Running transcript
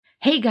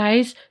Hey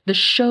guys, the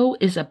show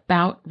is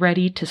about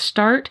ready to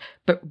start,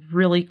 but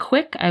really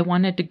quick, I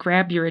wanted to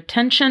grab your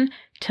attention,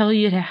 tell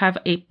you to have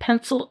a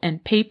pencil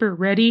and paper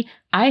ready.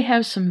 I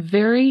have some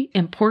very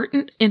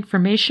important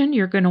information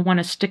you're going to want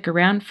to stick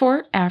around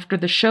for after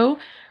the show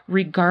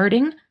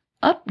regarding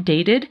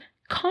updated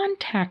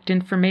contact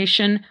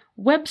information,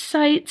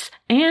 websites,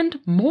 and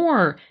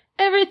more.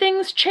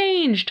 Everything's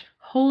changed.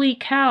 Holy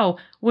cow.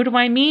 What do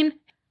I mean?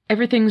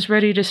 Everything's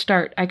ready to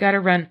start. I gotta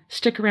run.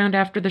 Stick around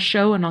after the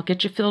show and I'll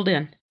get you filled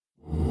in.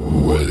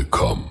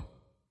 Welcome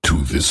to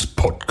this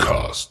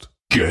podcast.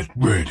 Get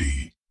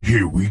ready.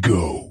 Here we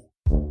go.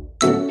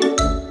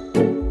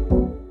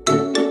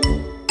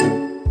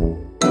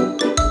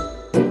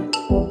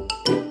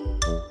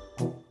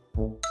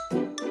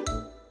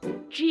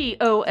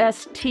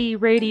 GOST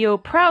Radio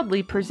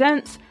proudly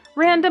presents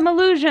Random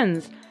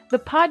Illusions, the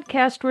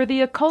podcast where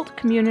the occult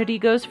community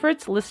goes for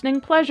its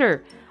listening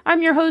pleasure.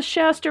 I'm your host,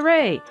 Shasta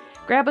Ray.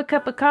 Grab a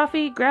cup of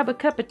coffee, grab a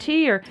cup of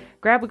tea, or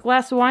grab a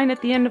glass of wine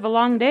at the end of a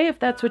long day if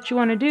that's what you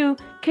want to do.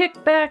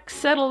 Kick back,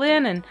 settle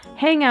in, and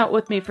hang out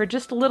with me for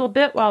just a little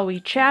bit while we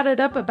chat it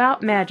up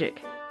about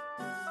magic.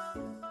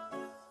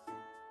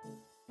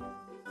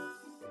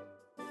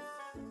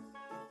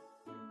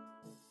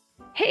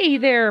 Hey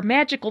there,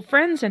 magical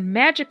friends and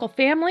magical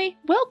family.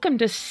 Welcome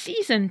to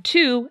Season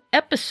 2,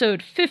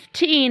 Episode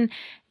 15.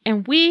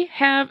 And we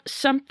have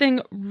something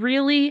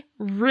really,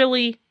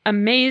 really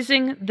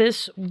amazing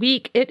this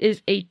week. It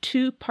is a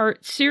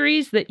 2-part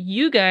series that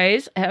you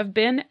guys have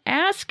been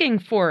asking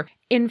for.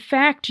 In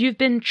fact, you've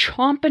been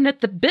chomping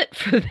at the bit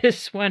for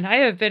this one. I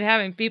have been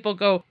having people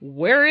go,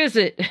 where is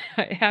it?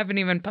 I haven't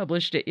even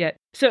published it yet.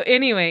 So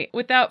anyway,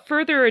 without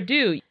further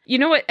ado, you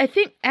know what? I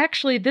think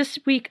actually this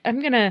week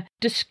I'm going to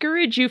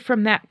discourage you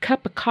from that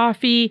cup of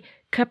coffee,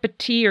 cup of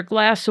tea, or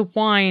glass of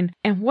wine.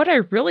 And what I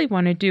really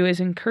want to do is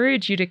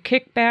encourage you to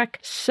kick back,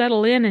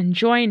 settle in, and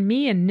join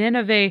me and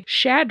Nineveh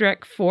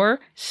Shadrach for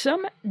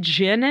some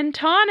Djinn and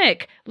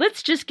Tonic.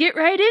 Let's just get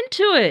right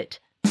into it.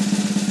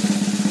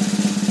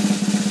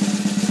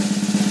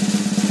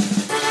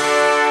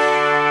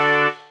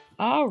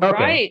 All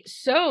right.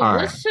 So,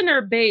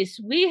 listener base,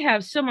 we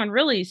have someone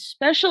really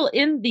special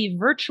in the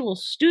virtual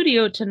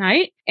studio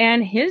tonight,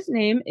 and his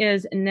name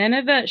is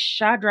Nineveh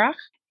Shadrach.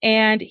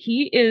 And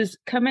he is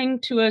coming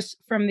to us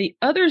from the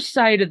other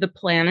side of the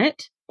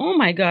planet. Oh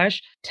my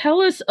gosh. Tell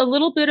us a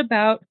little bit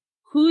about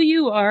who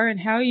you are and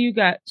how you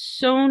got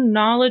so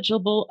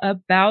knowledgeable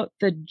about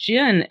the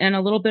Djinn and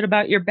a little bit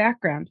about your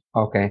background.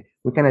 Okay.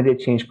 We kind of did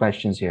change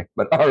questions here,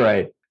 but all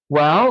right.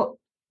 Well,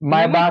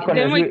 my background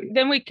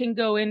then we can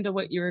go into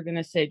what you were going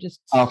to say.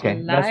 Just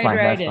okay. That's fine.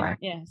 Right that's fine.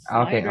 Yes.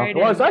 Okay. Right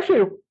well, it's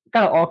actually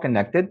kind of all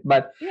connected,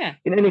 but yeah.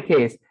 In any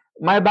case,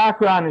 my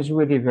background is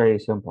really very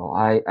simple.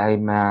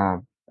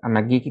 I'm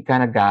a geeky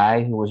kind of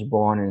guy who was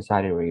born in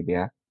Saudi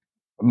Arabia.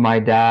 My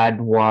dad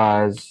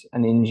was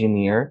an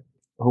engineer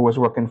who was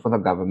working for the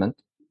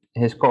government.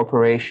 His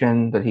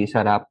corporation that he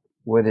set up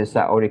with his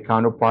Saudi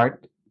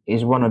counterpart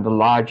is one of the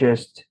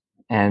largest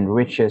and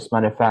richest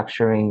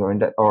manufacturing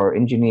or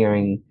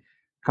engineering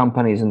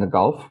companies in the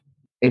Gulf.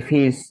 If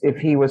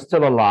he was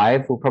still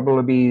alive, would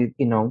probably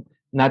be,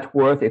 net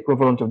worth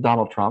equivalent of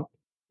Donald Trump.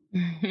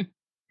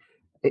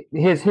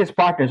 His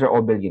partners are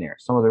all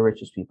billionaires, some of the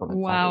richest people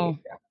in Saudi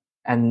Arabia.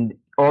 And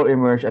all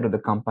emerged out of the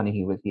company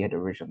he had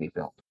originally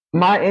built.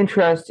 My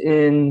interest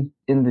in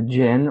the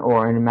Djinn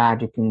or in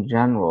magic in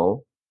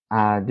general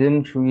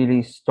didn't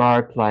really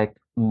start like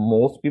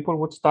most people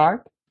would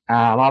start.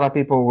 A lot of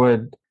people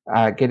would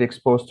get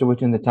exposed to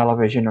it in the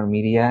television or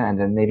media, and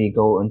then maybe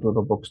go into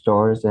the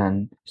bookstores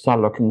and start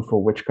looking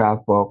for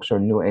witchcraft books or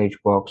New Age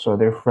books, or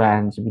their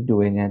friends be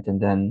doing it, and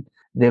then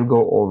they'll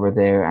go over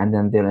there and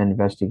then they'll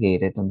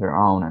investigate it on their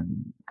own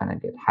and kind of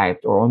get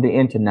hyped, or on the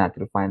internet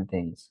they'll find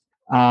things.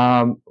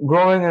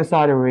 Growing in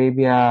Saudi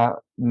Arabia,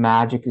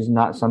 magic is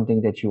not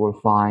something that you will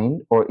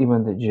find, or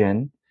even the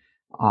Djinn,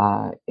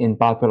 in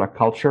popular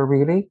culture,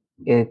 really.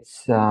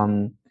 It's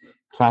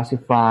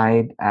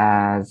classified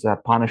as a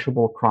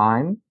punishable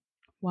crime.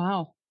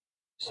 Wow.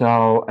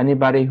 So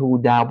anybody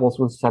who dabbles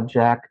with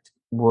subject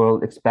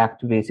will expect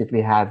to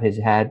basically have his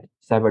head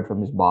severed from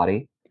his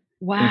body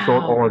in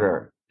short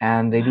order.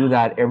 And they do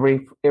that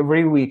every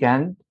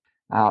weekend.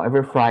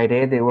 Every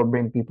Friday, they will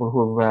bring people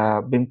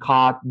who've been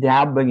caught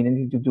dabbling in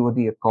anything to do with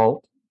the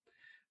occult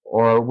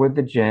or with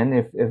the Djinn,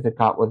 if they're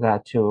caught with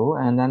that too,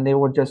 and then they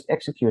will just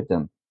execute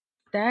them.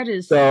 That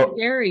is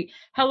scary.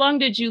 How long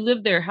did you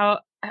live there?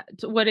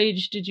 What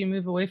age did you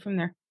move away from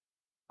there?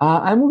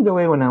 I moved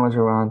away when I was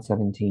around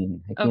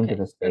 17. I came to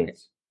the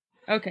States.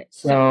 Okay.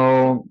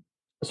 So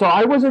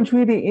I wasn't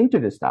really into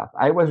this stuff.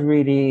 I was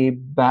really,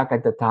 back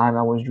at the time,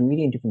 I was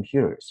really into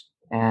computers.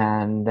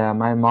 And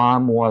my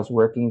mom was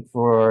working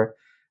for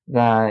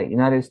the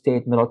United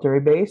States military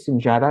base in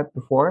Shadrach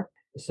before.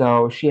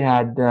 So she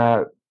had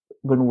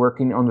been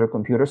working on their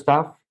computer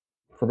stuff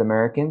for the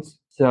Americans.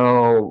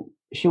 So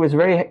she was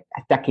very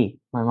techie.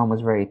 My mom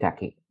was very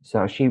techie.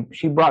 So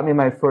she brought me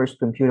my first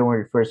computer when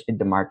we first hit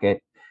the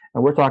market.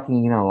 And we're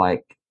talking,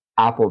 like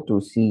Apple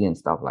IIc and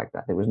stuff like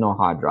that. There was no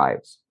hard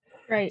drives.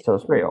 Right. So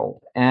it's very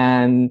old.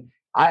 And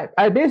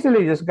I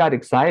basically just got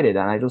excited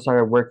and I just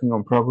started working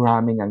on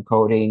programming and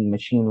coding,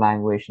 machine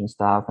language and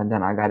stuff. And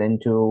then I got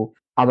into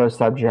other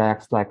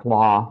subjects like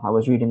law. I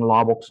was reading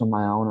law books on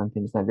my own and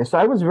things like this. So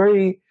I was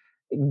very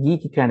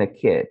geeky kind of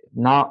kid,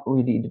 not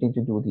really anything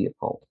to do with the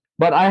occult.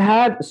 But I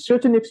had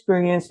certain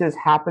experiences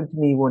happen to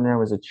me when I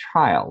was a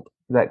child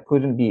that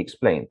couldn't be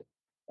explained.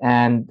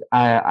 And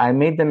I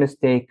made the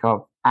mistake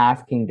of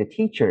asking the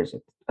teachers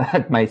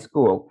at my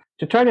school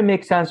to try to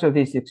make sense of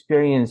these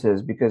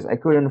experiences because I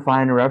couldn't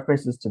find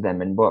references to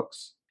them in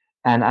books.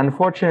 And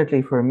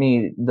unfortunately for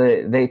me,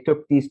 they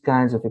took these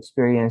kinds of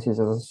experiences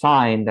as a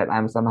sign that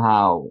I'm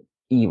somehow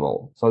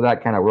evil. So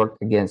that kind of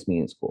worked against me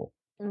in school.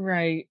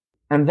 Right.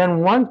 And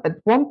then at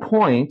one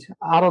point,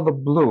 out of the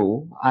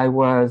blue, I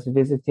was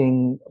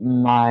visiting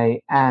my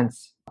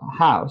aunt's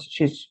house.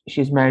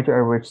 She's married to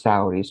a rich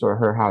Saudi, so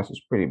her house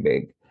is pretty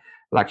big.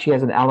 Like she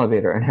has an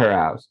elevator in her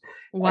house.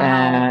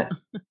 Wow.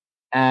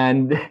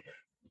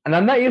 And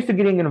I'm not used to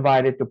getting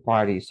invited to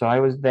parties. So I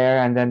was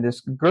there, and then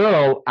this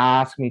girl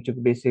asked me to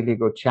basically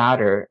go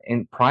chatter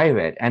in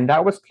private. And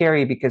that was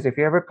scary because if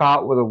you're ever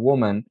caught with a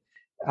woman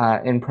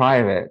in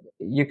private,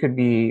 you could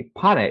be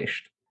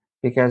punished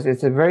because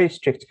it's a very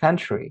strict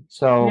country.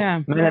 So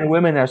men and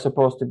women are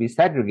supposed to be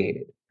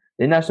segregated.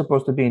 They're not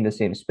supposed to be in the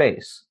same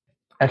space,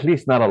 at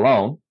least not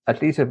alone,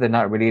 at least if they're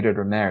not related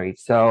or married.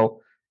 So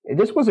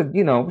this was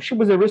she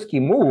was a risky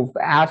move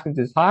asking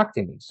to talk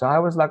to me. So I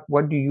was like,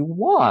 what do you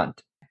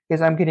want?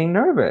 Because I'm getting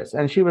nervous.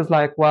 And she was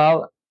like,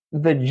 well,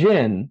 the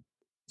Djinn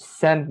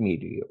sent me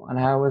to you. And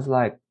I was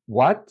like,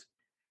 what?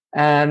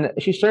 And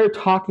she started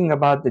talking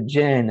about the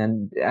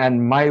Djinn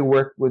and my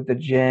work with the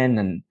Djinn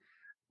and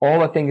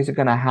all the things that are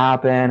going to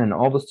happen and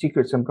all the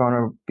secrets I'm going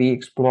to be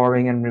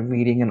exploring and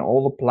revealing and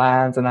all the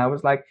plans. And I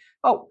was like,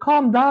 oh,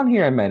 calm down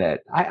here a minute.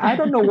 I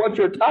don't know what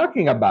you're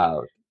talking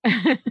about.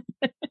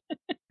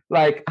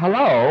 Like,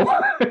 hello,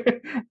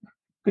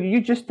 could you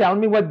just tell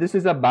me what this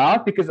is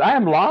about? Because I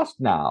am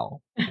lost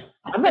now.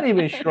 I'm not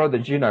even sure the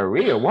Djinn are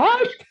real.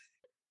 What?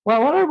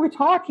 Well, what are we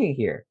talking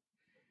here?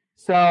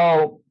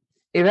 So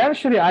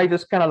eventually I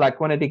just kind of like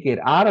wanted to get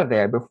out of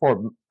there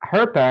before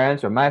her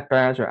parents or my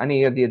parents or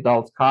any of the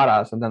adults caught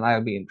us, and then I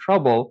would be in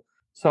trouble.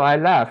 So I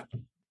left.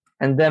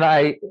 And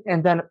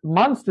then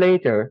months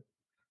later,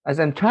 as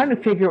I'm trying to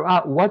figure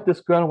out what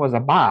this girl was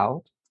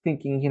about,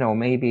 thinking,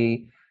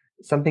 maybe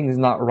something is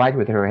not right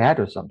with her head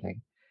or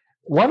something,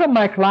 one of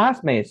my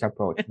classmates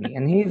approached me,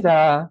 and he's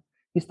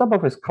top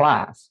of his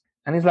class,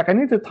 and he's like, I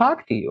need to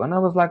talk to you. And I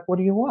was like, what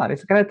do you want?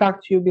 He's going to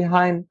talk to you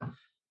behind,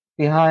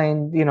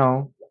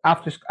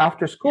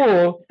 after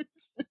school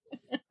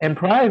in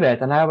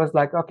private. And I was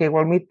like, okay,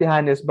 we'll meet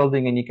behind this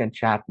building and you can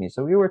chat me.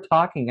 So we were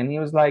talking, and he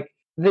was like,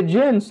 the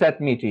Djinn sent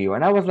me to you.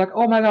 And I was like,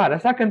 oh my God, a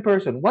second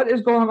person. What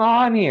is going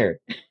on here?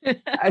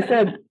 I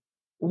said,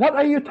 what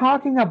are you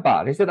talking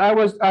about? He said,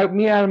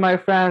 me and my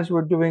friends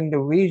were doing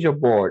the Ouija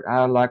board.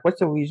 I was like,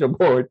 what's a Ouija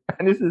board?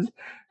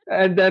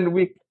 And then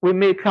we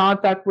made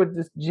contact with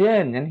this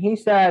Djinn. And he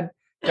said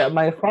that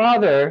my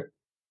father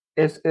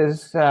is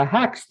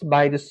hexed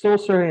by the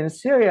sorcerer in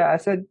Syria. I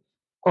said,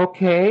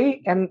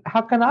 okay, and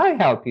how can I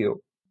help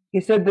you? He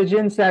said, the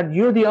Djinn said,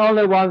 you're the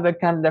only one that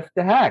can lift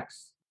the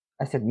hex.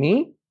 I said,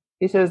 me?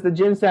 He says, the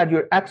Djinn said,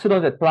 you're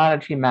excellent at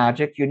planetary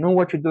magic. You know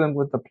what you're doing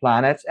with the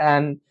planets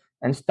and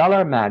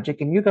stellar magic,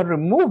 and you can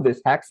remove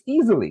this hex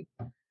easily.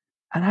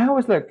 And I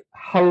was like,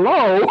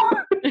 hello?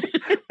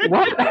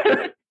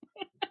 What?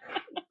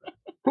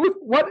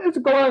 What is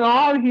going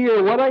on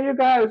here? What are you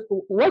guys?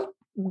 What's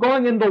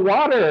going in the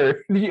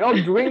water?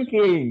 You're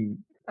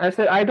drinking. I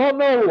said, I don't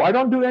know. I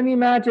don't do any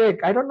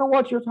magic. I don't know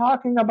what you're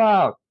talking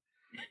about.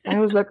 And I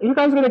was like, you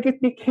guys are going to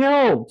get me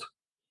killed.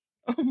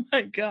 Oh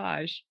my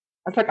gosh.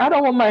 I was like, I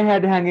don't want my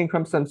head hanging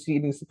from some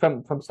seedings,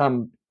 from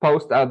some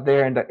post out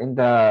there in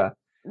the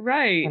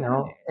right,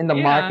 in the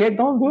market.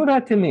 Don't do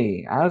that to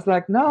me. I was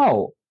like,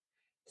 no.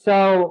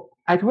 So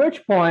at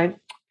which point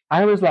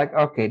I was like,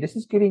 okay, this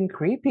is getting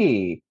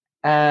creepy.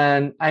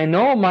 And I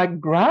know my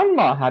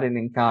grandma had an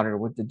encounter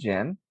with the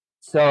Djinn.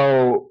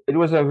 So it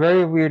was a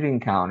very weird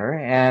encounter.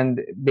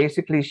 And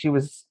basically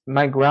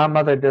my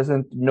grandmother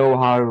doesn't know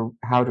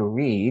how to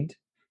read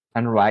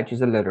and write.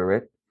 She's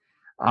illiterate.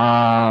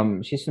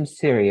 She's from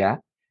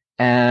Syria.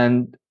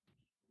 And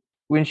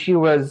when she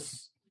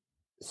was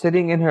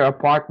sitting in her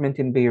apartment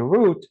in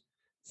Beirut,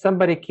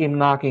 somebody came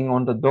knocking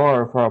on the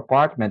door of her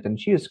apartment, and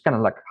she was kind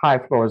of like high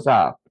floors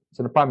up. It's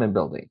an apartment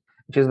building,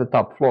 which is the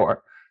top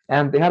floor.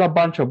 And they had a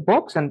bunch of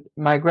books, and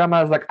my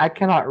grandma was like, I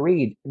cannot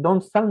read.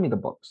 Don't sell me the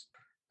books.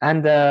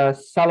 And the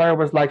seller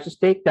was like, just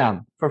take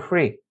them for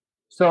free.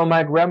 So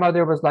my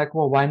grandmother was like,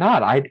 well, why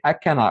not? I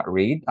cannot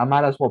read. I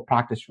might as well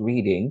practice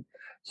reading.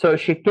 So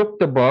she took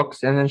the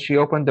books, and then she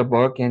opened the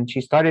book, and she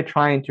started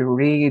trying to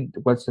read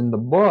what's in the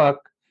book,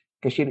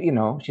 because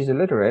she's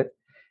illiterate.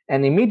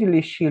 And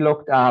immediately she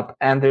looked up,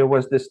 and there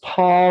was this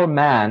tall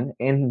man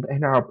in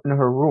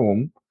her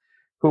room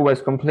who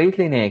was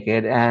completely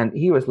naked, and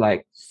he was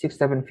like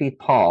 6-7 feet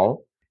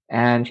tall.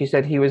 And she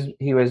said he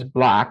was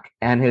black,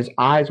 and his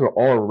eyes were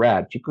all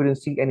red. She couldn't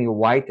see any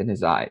white in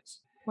his eyes.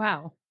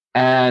 Wow.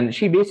 And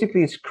she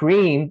basically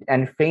screamed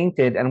and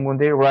fainted. And when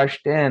they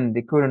rushed in,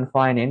 they couldn't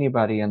find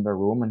anybody in the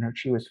room, and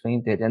she was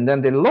fainted. And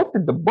then they looked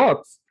at the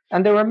books,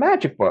 and they were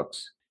magic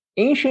books,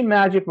 ancient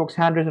magic books,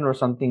 handwritten or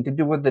something to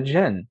do with the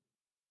Djinn.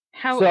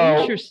 How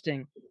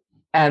interesting.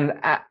 And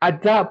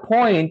at that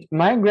point,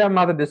 my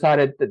grandmother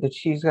decided that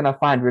she's going to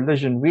find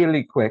religion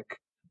really quick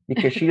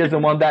because she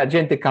doesn't want that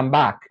Djinn to come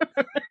back.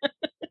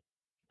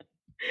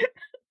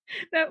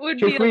 That would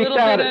be a little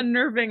bit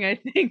unnerving, I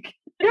think.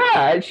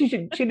 Yeah, she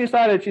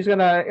decided she's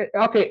gonna,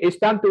 okay, it's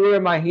time to wear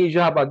my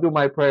hijab. I'll do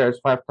my prayers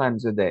 5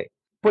 times a day.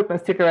 Put my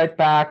cigarette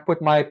back,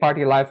 put my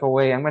party life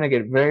away. I'm gonna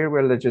get very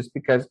religious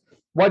because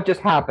what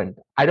just happened?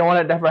 I don't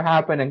want it to ever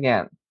happen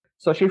again.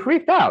 So she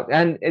freaked out,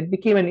 and it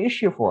became an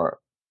issue for her.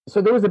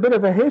 So there was a bit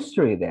of a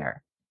history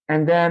there.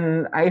 And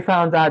then I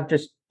found out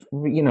just,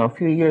 a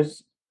few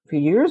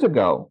years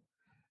ago,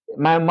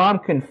 my mom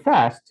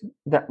confessed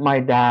that my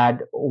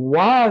dad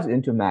was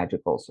into magic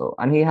also,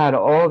 and he had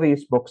all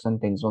these books and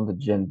things on the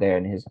Djinn there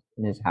in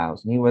his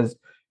house, and he was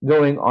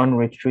going on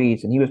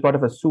retreats, and he was part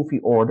of a Sufi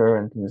order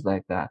and things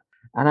like that.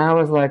 And I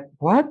was like,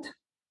 what?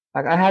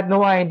 Like, I had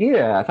no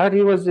idea. I thought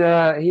he was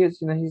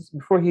he's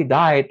before he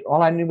died,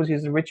 all I knew was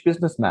he's a rich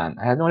businessman.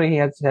 I had no idea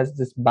he has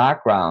this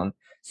background,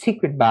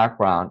 secret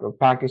background of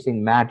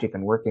practicing magic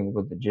and working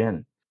with the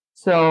Djinn.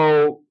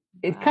 So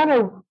it kind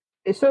of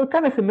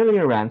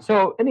familiar around.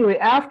 So anyway,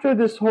 after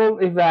this whole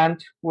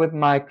event with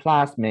my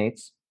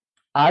classmates,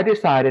 I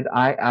decided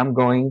I am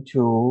going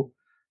to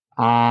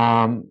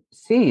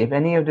see if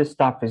any of this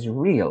stuff is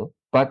real,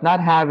 but not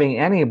having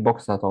any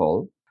books at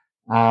all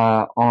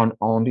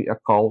on the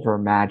occult or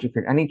magic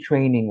or any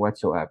training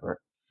whatsoever.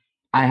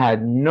 I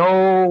had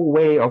no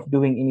way of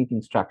doing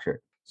anything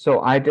structured.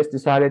 So I just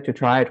decided to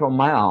try it on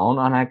my own,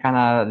 and I kind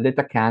of lit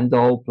a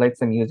candle, played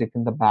some music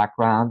in the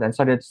background, and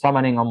started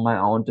summoning on my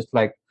own, just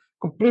like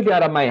completely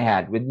out of my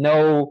head, with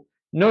no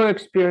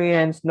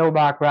experience, no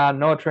background,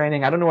 no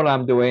training. I don't know what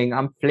I'm doing.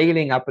 I'm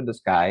flailing up in the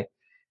sky,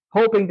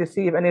 hoping to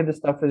see if any of this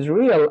stuff is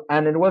real.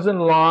 And it wasn't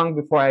long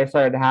before I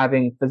started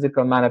having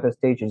physical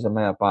manifestations in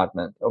my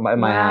apartment or in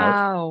my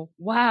house.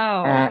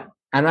 Wow.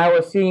 And I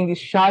was seeing these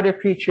shadow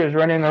creatures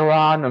running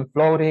around and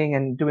floating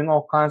and doing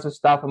all kinds of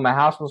stuff. And my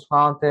house was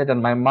haunted,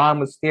 and my mom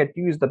was scared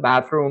to use the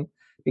bathroom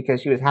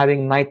because she was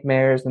having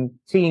nightmares and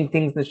seeing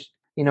things that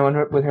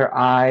with her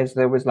eyes.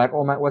 There was like,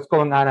 oh my, what's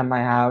going on in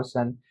my house?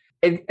 And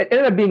it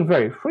ended up being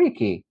very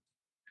freaky,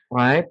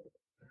 right?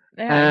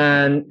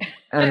 Yeah. And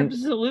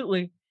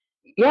absolutely.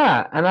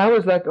 Yeah, and I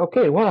was like,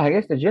 okay, well, I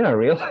guess the Djinn are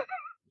real.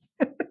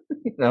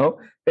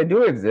 They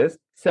do exist.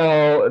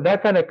 So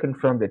that kind of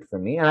confirmed it for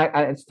me.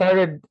 And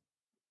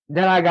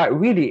then I got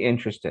really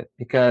interested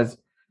because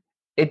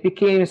it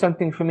became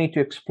something for me to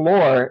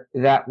explore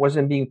that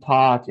wasn't being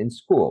taught in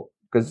school.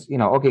 Because,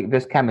 okay,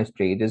 there's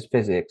chemistry, there's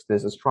physics,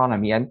 there's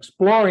astronomy. I'm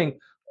exploring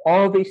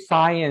all these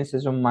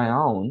sciences on my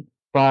own,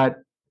 but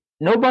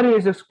nobody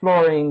is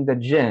exploring the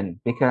Djinn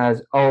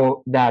because,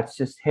 that's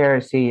just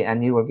heresy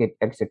and you will get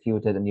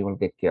executed and you will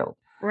get killed.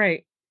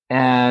 Right.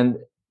 And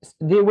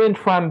they went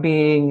from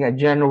being a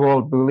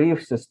general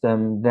belief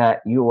system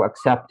that you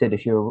accepted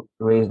if you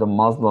raised a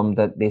Muslim,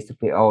 that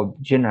basically,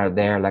 Jinn are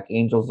there, like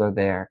angels are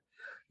there.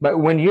 But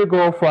when you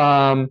go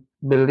from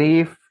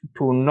belief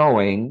to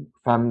knowing,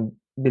 from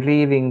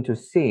believing to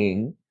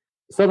seeing,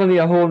 suddenly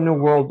a whole new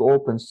world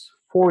opens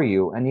for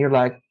you. And you're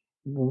like,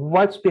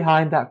 what's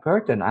behind that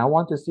curtain? I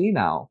want to see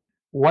now.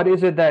 What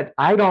is it that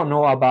I don't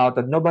know about,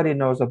 that nobody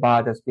knows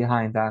about, that's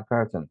behind that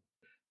curtain?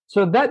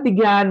 So that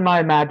began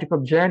my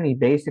magical journey,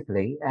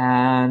 basically.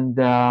 And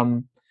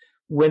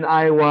when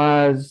I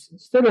was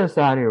still in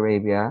Saudi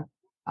Arabia,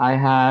 I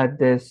had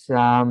this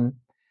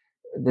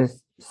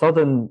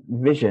sudden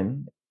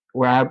vision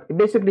where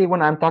basically,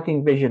 when I'm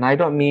talking vision, I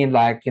don't mean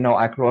like,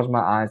 I close my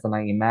eyes and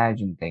I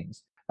imagine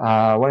things.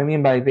 What I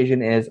mean by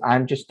vision is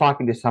I'm just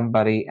talking to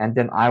somebody, and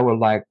then I will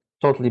like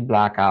totally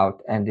black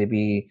out, and there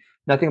be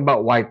nothing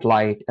but white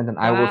light, and then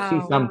I will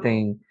see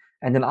something,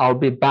 and then I'll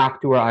be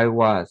back to where I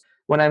was.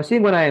 When I'm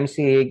seeing what I am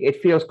seeing,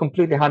 it feels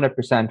completely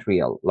 100%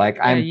 real. Like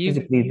I'm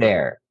physically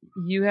there.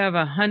 You have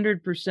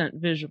 100%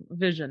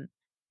 vision.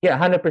 Yeah,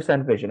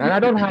 100% vision. And I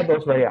don't have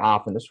those very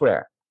often, I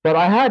swear. But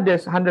I had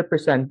this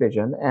 100%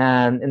 vision.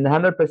 And in the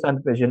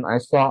 100% vision, I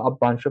saw a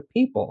bunch of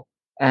people.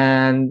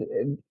 And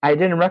I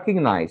didn't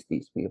recognize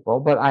these people,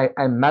 but I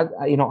met,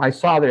 I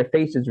saw their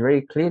faces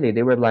very clearly.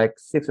 They were like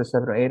 6 or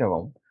 7 or 8 of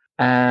them.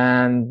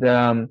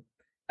 And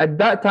at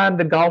that time,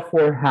 the Gulf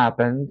War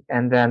happened,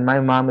 and then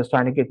my mom was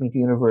trying to get me to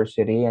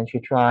university, and she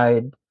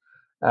tried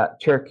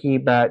Turkey,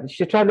 but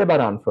she tried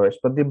Lebanon first,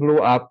 but they blew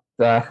up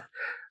the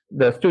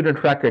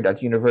student record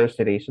at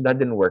university, so that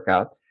didn't work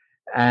out.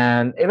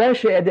 And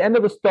eventually, at the end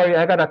of the story,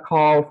 I got a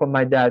call from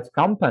my dad's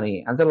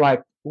company, and they're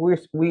like, "We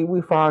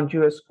found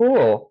you a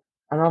school,"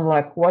 and I'm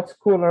like, "What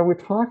school are we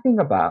talking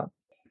about?"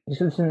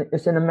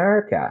 It's in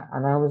America,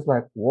 and I was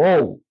like,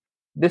 "Whoa."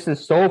 This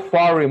is so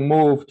far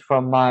removed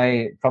from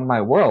my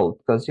world,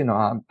 because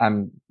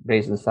I'm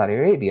raised in Saudi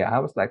Arabia. I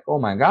was like, oh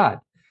my God,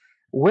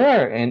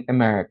 where in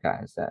America?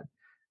 I said.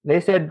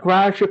 They said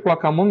Rancho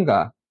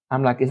Cucamonga.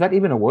 I'm like, is that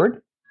even a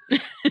word?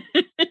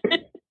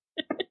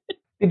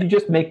 Did you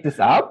just make this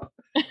up?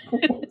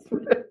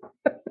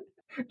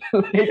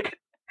 Like,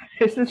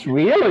 is this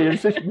real, or you're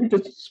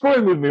just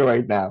screwing with me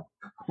right now?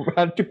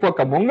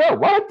 Ranchupocamunga?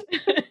 What?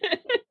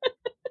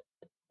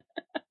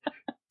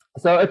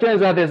 So it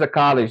turns out there's a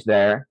college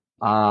there.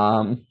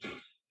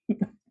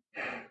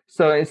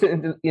 So it's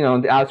in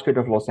the outskirts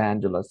of Los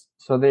Angeles.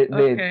 So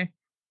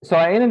so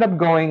I ended up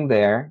going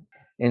there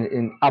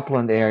in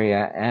Upland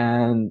area,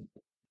 and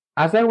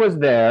as I was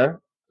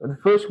there, the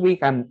first week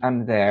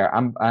I'm there,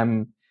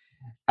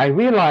 I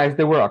realized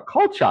there were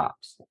occult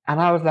shops,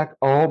 and I was like,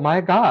 oh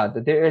my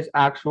God, there is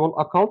actual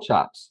occult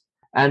shops,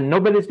 and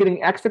nobody's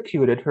getting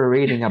executed for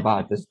reading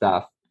about this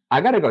stuff.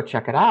 I gotta go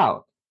check it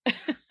out.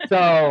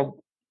 So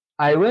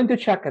I went to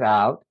check it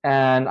out,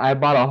 and I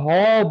bought a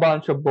whole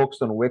bunch of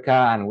books on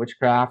Wicca and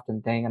witchcraft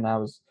and thing. And I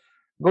was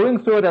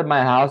going through it at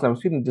my house. I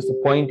was feeling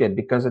disappointed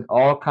because it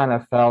all kind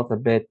of felt a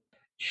bit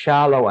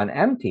shallow and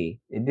empty.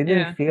 It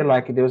didn't feel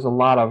like there was a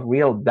lot of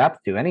real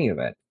depth to any of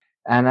it.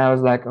 And I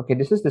was like, okay,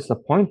 this is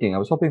disappointing. I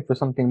was hoping for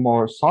something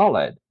more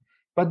solid.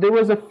 But there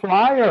was a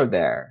flyer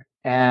there,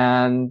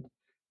 and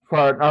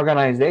for an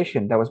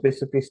organization that was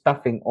basically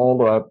stuffing all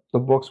the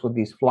books with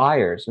these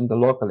flyers in the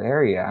local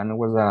area. And it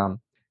was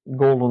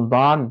Golden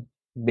Dawn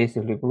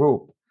basically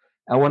group.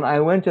 And when I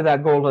went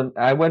to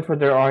I went for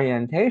their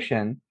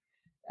orientation,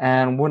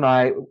 and when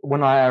I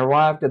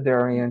arrived at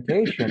their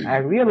orientation, I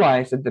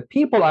realized that the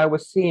people I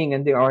was seeing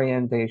in the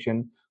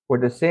orientation were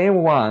the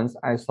same ones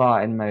I saw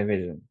in my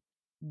vision.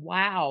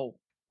 Wow.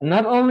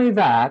 Not only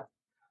that,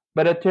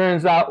 but it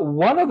turns out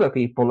one of the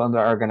people in the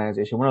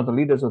organization, one of the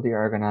leaders of the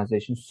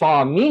organization,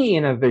 saw me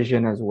in a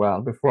vision as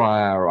well before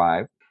I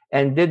arrived,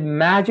 and did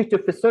magic to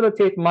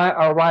facilitate my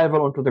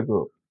arrival into the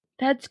group.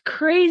 That's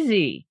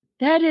crazy.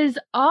 That is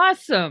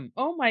awesome.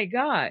 Oh my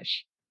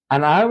gosh.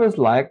 And I was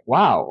like,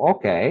 wow,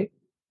 okay.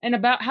 And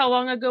about how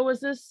long ago was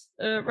this,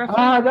 roughly?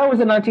 That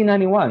was in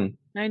 1991.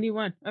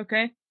 91,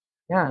 okay.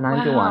 Yeah,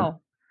 91.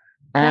 Wow.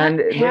 And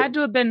that had to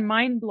have been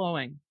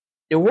mind-blowing.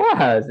 It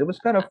was. It was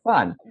kind of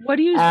fun. What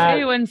do you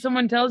say when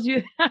someone tells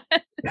you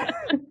that?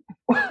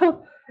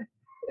 Well,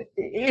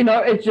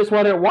 it's just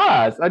what it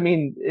was. I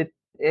mean,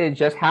 it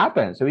just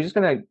happened. So we're just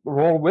going to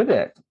roll with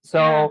it.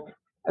 So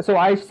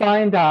I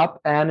signed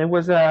up, and it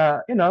was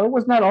it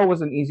was not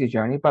always an easy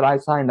journey, but I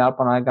signed up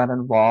and I got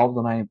involved,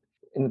 and I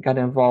got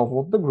involved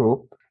with the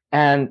group,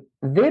 and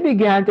they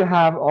began to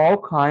have all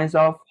kinds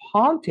of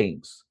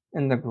hauntings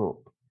in the group.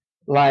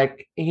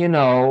 Like,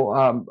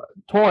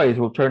 toys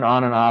will turn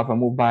on and off and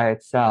move by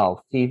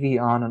itself, TV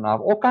on and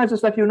off, all kinds of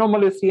stuff you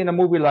normally see in a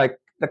movie like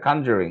The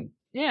Conjuring.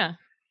 Yeah.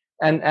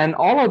 And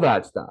all of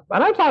that stuff.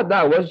 And I thought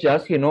that was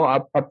just,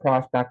 a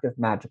prospective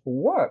magical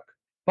work.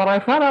 But I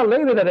found out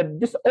later that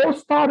this all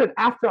started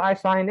after I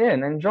signed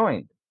in and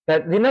joined.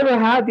 That they never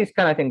had these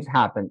kind of things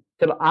happen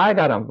till I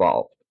got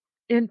involved.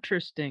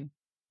 Interesting.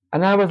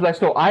 And I was like,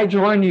 so I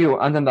joined you,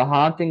 and then the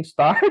haunting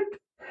started?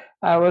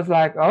 I was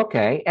like,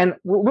 okay. And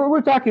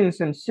we're talking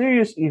some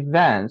serious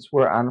events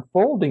were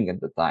unfolding at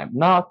the time,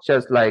 not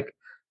just like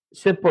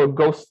simple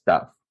ghost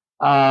stuff.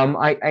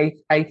 I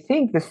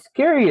think the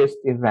scariest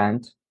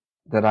event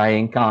that I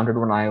encountered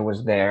when I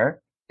was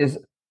there is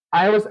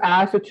I was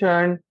asked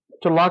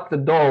to lock the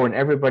door when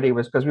everybody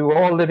was, because we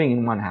were all living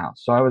in one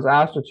house. So I was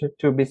asked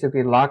to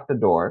basically lock the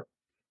door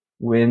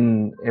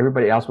when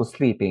everybody else was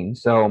sleeping.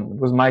 So it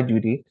was my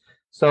duty.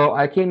 So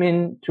I came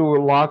in to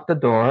lock the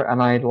door,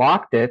 and I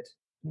locked it,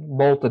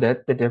 bolted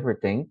it, did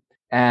everything.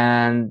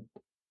 And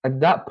at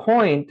that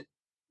point,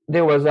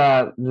 there was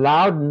a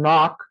loud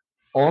knock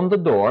on the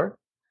door,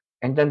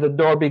 and then the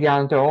door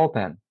began to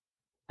open.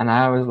 And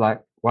I was like,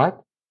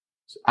 what?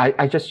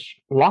 I just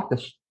locked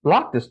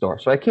this door.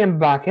 So I came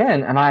back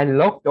in, and I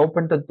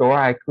opened the door.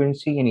 I couldn't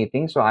see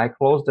anything. So I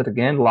closed it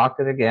again, locked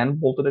it again,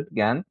 bolted it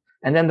again.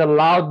 And then the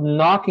loud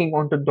knocking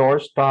on the door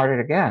started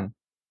again.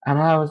 And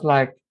I was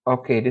like,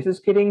 okay, this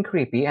is getting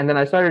creepy. And then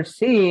I started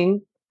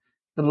seeing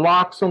the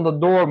locks on the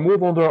door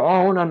move on their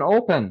own and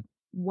open.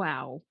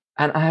 Wow.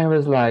 And I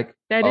was like,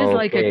 that is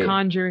like a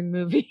Conjuring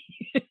movie.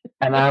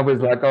 And I was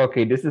like,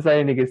 okay, this is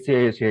starting to get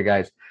serious here,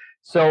 guys.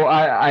 So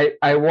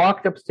I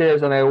walked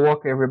upstairs, and I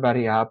woke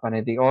everybody up,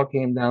 and they all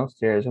came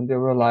downstairs, and they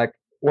were like,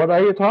 what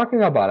are you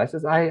talking about? I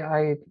said,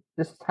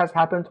 this has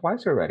happened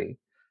twice already.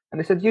 And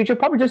they said, you should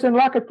probably just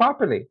unlock it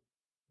properly.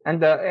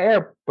 And the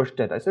air pushed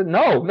it. I said,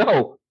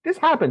 no, this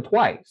happened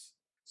twice.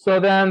 So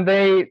then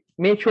they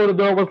made sure the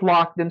door was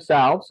locked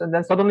themselves. And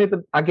then suddenly,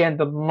 the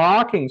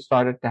knocking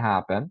started to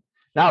happen.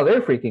 Now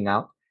they're freaking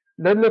out.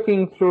 They're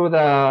looking through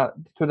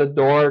the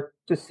door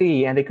to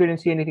see, and they couldn't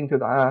see anything to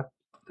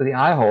the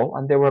eye hole.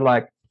 And they were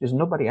like, there's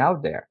nobody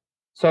out there.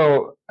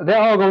 So they're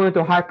all going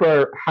into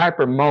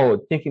hyper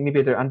mode, thinking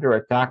maybe they're under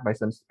attack by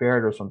some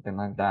spirit or something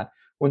like that.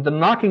 When the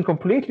knocking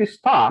completely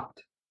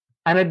stopped,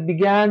 and it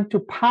began to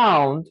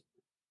pound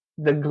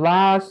the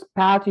glass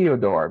patio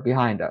door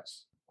behind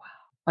us. Wow.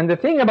 And the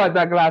thing about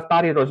that glass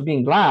patio door is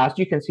being glass,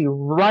 you can see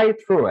right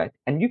through it.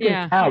 And you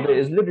can tell there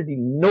is literally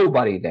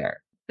nobody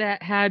there.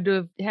 That had to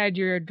have had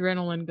your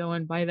adrenaline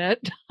going by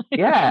that time.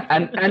 Yeah,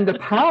 and the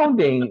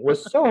pounding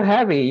was so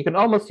heavy, you can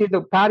almost see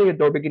the patio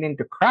door beginning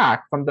to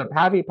crack from the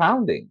heavy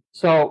pounding.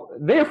 So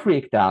they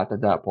freaked out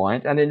at that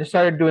point, and they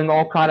started doing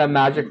all kind of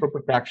magic for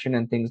protection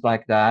and things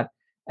like that.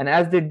 And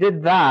as they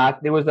did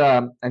that, there was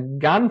a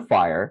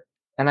gunfire,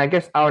 and I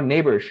guess our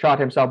neighbor shot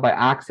himself by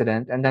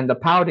accident, and then the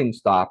pounding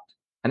stopped,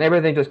 and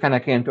everything just kind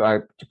of came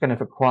to kind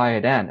of a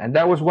quiet end. And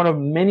that was one of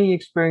many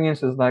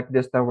experiences like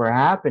this that were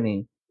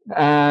happening.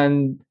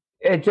 And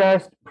it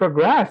just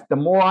progressed. The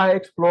more I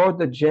explored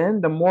the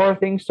Djinn, the more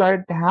things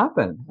started to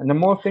happen, and the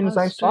more things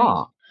I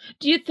saw.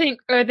 Do you think,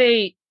 are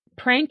they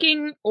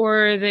pranking,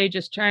 or are they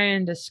just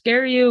trying to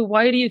scare you?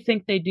 Why do you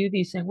think they do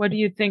these things? What do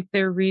you think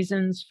their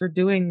reasons for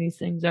doing these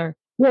things are?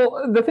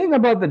 Well, the thing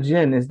about the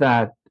Djinn is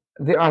that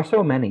there are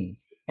so many,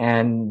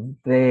 and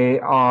they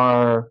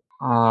are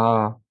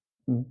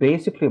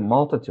basically a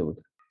multitude.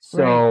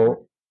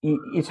 So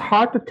it's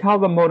hard to tell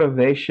the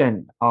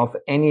motivation of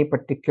any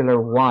particular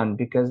one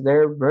because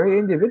they're very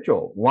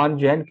individual. One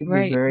Djinn could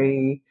be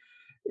very,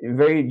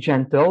 very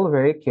gentle,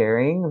 very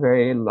caring,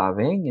 very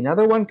loving.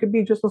 Another one could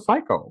be just a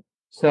psycho.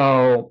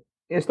 So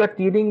it's like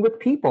dealing with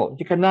people.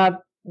 You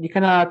cannot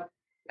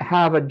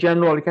have a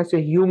general. You can't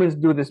say humans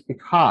do this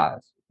because.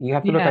 You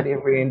have to look at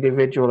every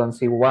individual and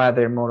see why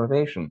their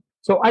motivation.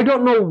 So I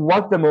don't know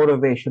what the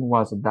motivation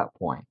was at that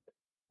point,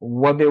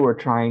 what they were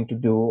trying to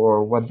do,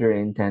 or what their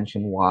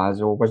intention was,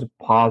 or was it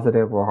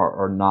positive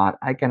or not.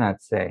 I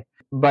cannot say.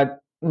 But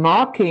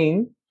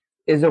knocking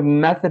is a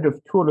method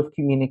of tool of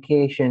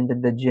communication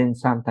that the Djinn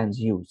sometimes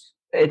use.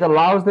 It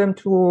allows them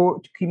to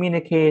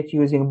communicate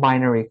using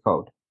binary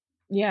code.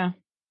 Yeah.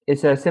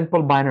 It's a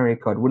simple binary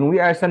code. When we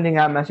are sending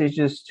out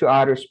messages to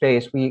outer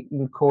space, we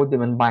encode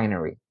them in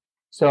binary.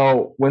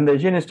 So when the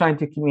Djinn is trying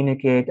to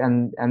communicate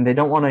and they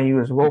don't want to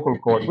use vocal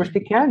code, which they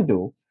can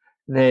do,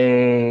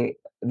 they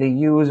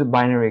use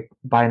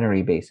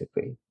binary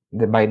basically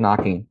by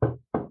knocking.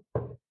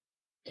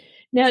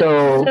 Now,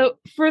 so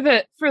for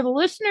the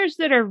listeners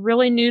that are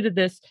really new to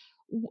this,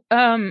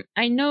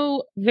 I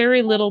know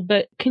very little,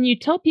 but can you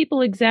tell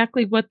people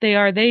exactly what they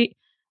are?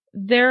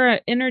 They're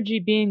an energy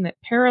being that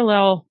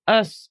parallel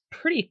us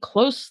pretty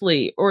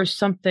closely or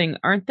something,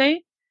 aren't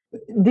they?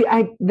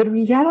 The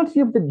reality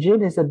of the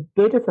Djinn is a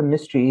bit of a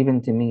mystery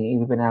even to me,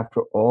 even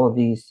after all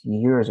these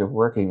years of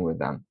working with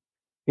them,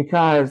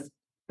 because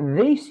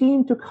they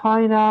seem to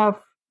kind of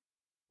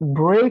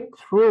break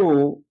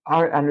through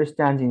our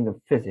understanding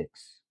of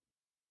physics.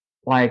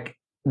 Like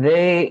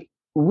we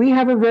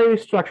have a very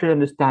structured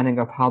understanding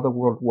of how the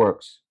world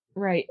works,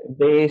 right?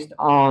 Based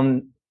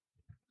on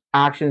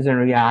actions and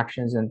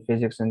reactions and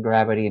physics and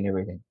gravity and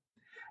everything.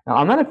 Now,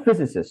 I'm not a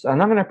physicist, so I'm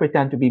not going to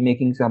pretend to be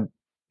making some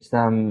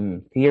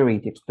theory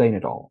to explain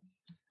it all.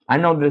 I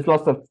know there's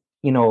lots of,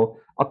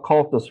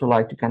 occultists who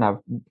like to kind of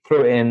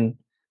throw in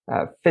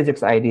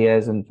physics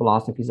ideas and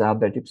philosophies out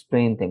there to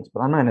explain things,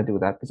 but I'm not going to do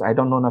that because I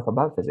don't know enough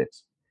about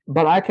physics.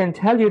 But I can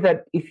tell you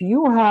that if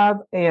you have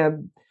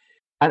an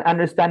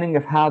understanding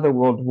of how the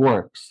world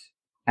works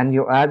and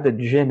you add the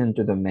Djinn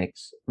into the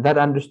mix, that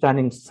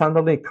understanding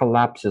suddenly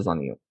collapses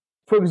on you.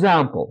 For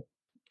example,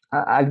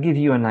 I'll give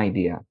you an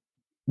idea.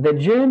 The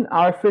Djinn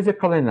are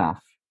physical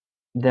enough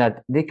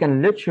that they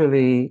can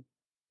literally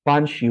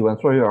punch you and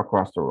throw you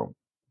across the room.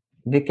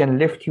 They can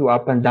lift you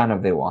up and down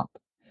if they want.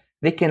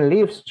 They can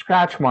leave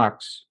scratch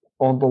marks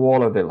on the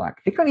wall if they like.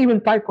 They can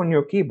even type on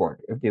your keyboard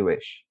if they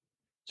wish.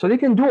 So they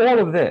can do all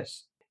of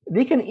this.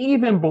 They can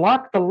even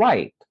block the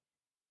light,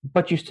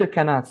 but you still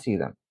cannot see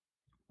them.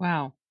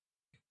 Wow.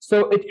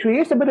 So it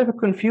creates a bit of a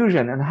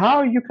confusion on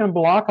how you can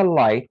block a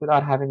light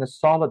without having a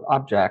solid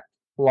object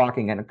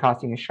blocking and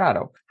casting a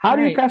shadow. How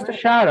do you cast a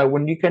shadow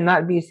when you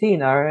cannot be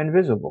seen or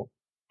invisible?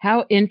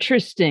 How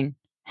interesting.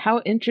 How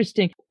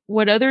interesting.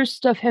 What other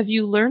stuff have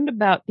you learned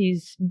about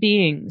these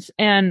beings?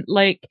 And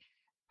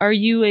are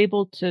you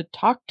able to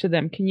talk to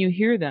them? Can you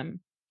hear them?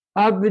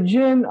 The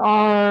Djinn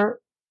are,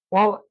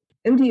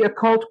 in the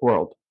occult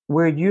world,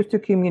 we're used to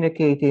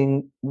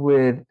communicating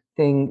with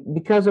things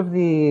because of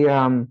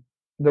the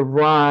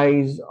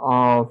rise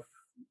of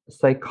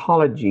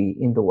psychology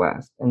in the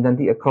West, and then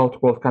the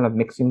occult world kind of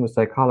mixing with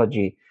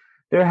psychology.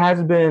 There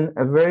has been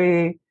a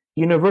very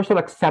universal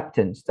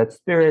acceptance that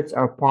spirits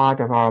are part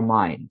of our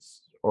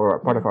minds or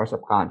part of our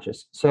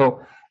subconscious.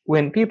 So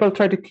when people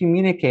try to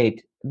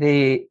communicate,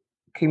 they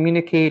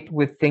communicate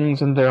with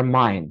things in their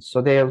minds.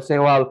 So they'll say,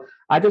 well,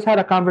 I just had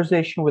a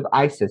conversation with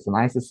Isis and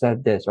Isis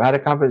said this, or I had a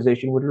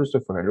conversation with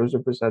Lucifer and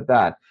Lucifer said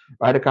that,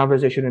 or I had a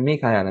conversation with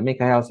Michael and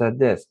Michael said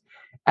this.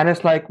 And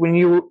it's like when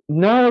you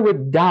narrow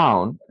it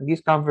down,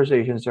 these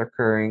conversations are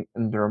occurring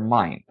in their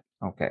mind.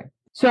 Okay.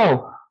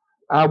 So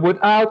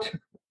without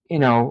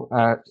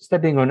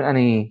stepping on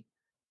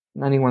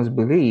anyone's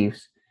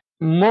beliefs,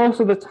 most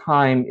of the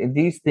time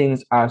these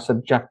things are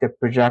subjective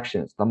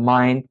projections. The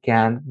mind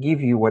can give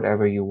you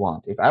whatever you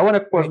want. If I want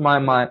to close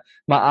my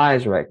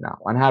eyes right now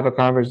and have a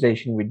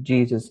conversation with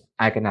Jesus,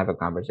 I can have a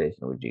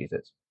conversation with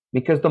Jesus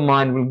because the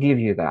mind will give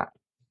you that.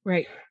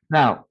 Right.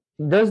 Now,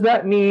 does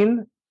that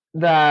mean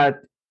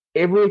that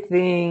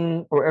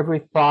everything or every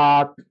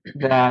thought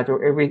that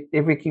or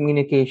every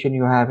communication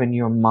you have in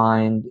your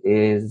mind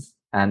is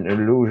an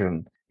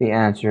illusion? The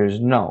answer is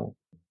no.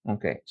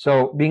 Okay.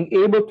 So being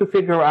able to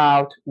figure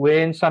out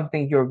when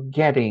something you're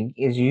getting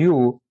is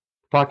you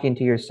talking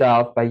to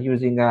yourself by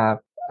using a,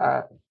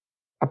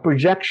 a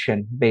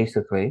projection,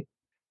 basically,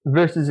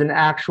 versus an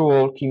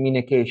actual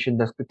communication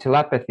that's the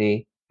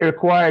telepathy, it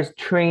requires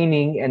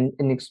training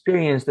and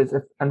experience that's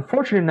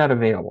unfortunately not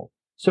available.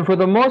 So for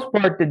the most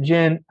part, the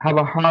jinn have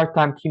a hard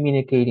time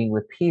communicating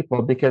with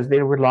people because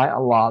they rely a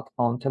lot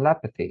on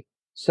telepathy.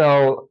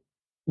 So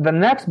the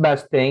next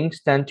best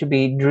things tend to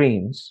be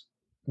dreams.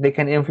 They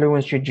can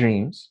influence your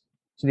dreams,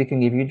 so they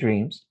can give you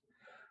dreams.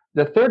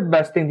 The third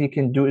best thing they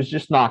can do is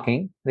just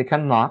knocking. They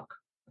can knock.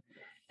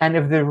 And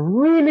if they're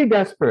really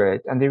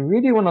desperate and they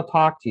really want to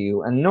talk to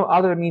you and no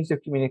other means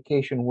of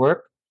communication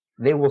work,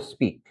 they will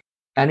speak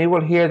and you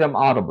will hear them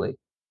audibly.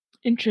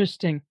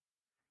 Interesting.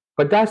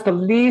 But that's the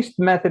least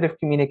method of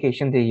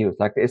communication they use.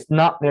 Like, it's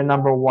not their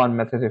number one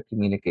method of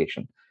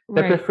communication.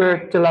 They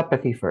prefer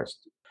telepathy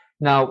first.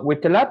 Now,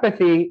 with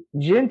telepathy,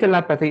 jinn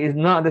telepathy is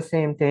not the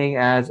same thing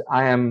as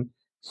I am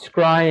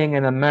scrying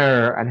in a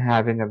mirror and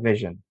having a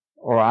vision,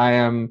 or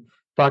I'm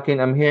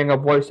hearing a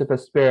voice of a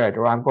spirit,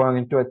 or I'm going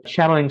into a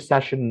channeling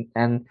session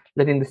and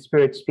letting the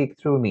spirit speak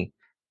through me.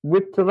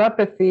 With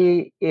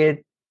telepathy,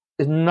 it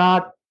is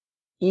not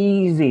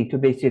easy to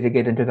basically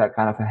get into that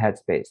kind of a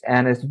headspace,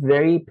 and it's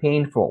very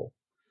painful.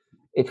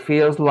 It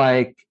feels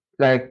like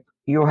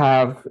you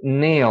have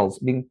nails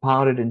being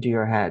pounded into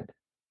your head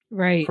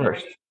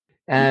first.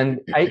 And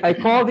I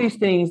call these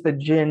things the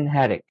jinn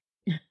headache.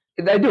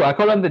 I do. I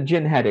call them the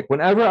jinn headache.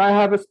 Whenever I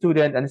have a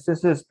student and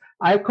says,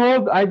 I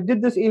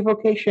did this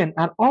evocation,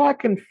 and all I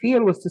can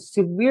feel was the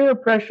severe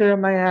pressure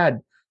in my head.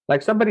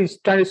 Like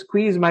somebody's trying to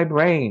squeeze my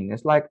brain.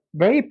 It's like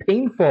very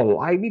painful.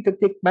 I need to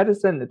take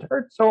medicine. It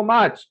hurts so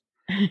much.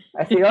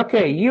 I say,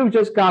 okay, you've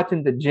just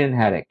gotten the jinn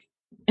headache.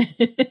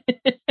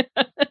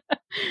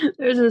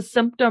 There's a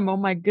symptom. Oh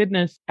my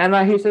goodness. And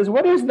he says,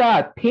 what is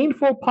that?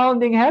 Painful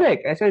pounding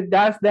headache. I said,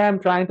 that's them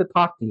trying to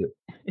talk to you.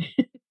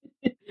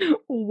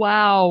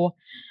 Wow.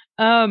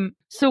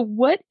 So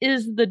what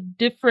is the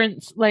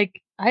difference?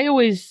 Like, I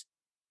always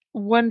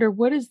wonder,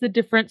 what is the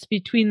difference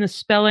between the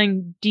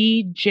spelling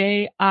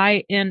Djinn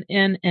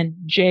and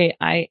Jinn?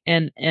 I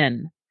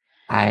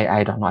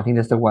don't know. I think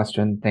that's the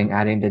Western thing,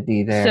 adding the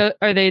D there. So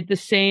are they the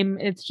same?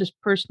 It's just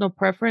personal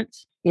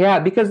preference? Yeah,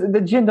 because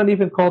the jinn don't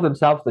even call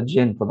themselves the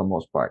jinn for the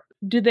most part.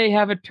 Do they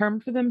have a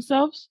term for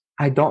themselves?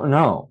 I don't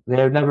know.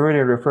 They've never really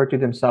referred to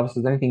themselves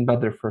as anything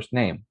but their first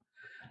name.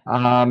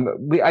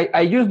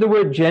 I use the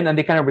word jinn and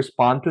they kind of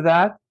respond to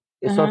that.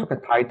 It's sort of like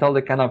a title.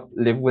 They kind of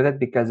live with it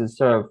because it's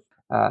sort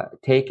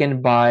of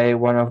taken by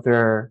one of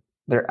their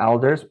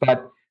elders,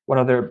 but one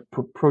of their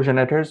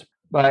progenitors.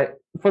 But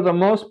for the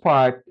most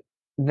part,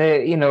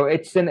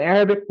 it's an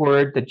Arabic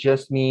word that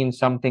just means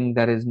something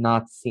that is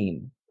not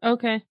seen.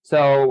 Okay.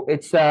 So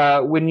it's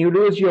when you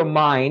lose your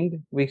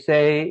mind, we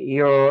say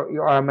you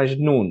are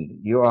majnoon.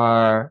 You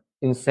are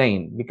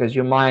insane because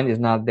your mind is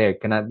not there,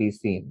 cannot be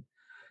seen.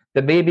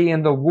 The baby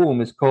in the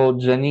womb is called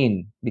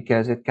janin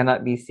because it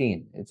cannot be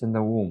seen. It's in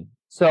the womb.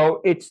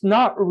 So it's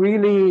not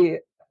really,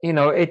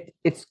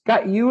 it's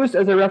got used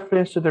as a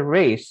reference to the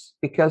race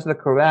because the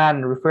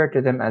Quran referred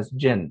to them as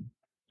jinn.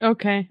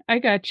 Okay, I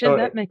got you. So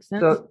that makes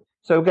sense.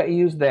 So it got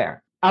used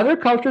there. Other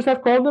cultures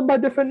have called them by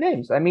different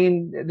names. I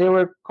mean, they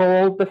were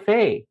called the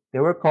Fae. They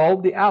were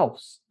called the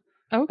Elves.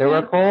 Okay. They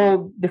were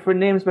called different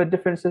names by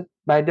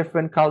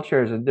different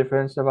cultures and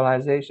different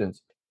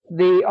civilizations.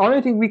 The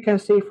only thing we can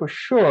say for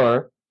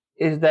sure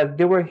is that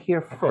they were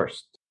here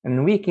first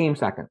and we came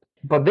second.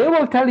 But they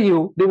will tell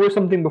you there was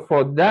something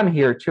before them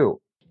here too.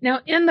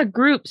 Now, in the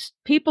groups,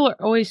 people are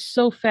always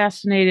so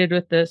fascinated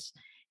with this,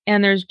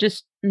 and there's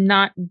just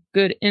not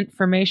good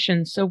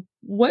information. So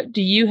what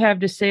do you have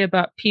to say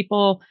about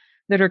people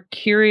that are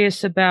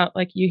curious about,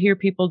 like, you hear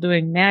people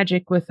doing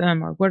magic with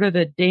them, or what are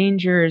the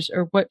dangers,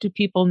 or what do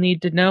people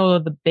need to know,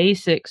 the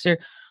basics, or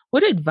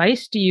what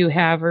advice do you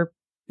have, or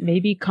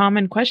maybe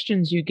common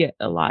questions you get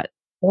a lot?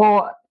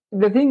 Well,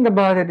 the thing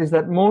about it is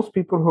that most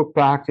people who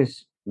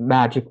practice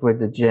magic with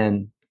the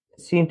jinn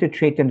seem to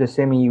treat them the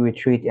same way you would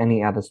treat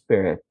any other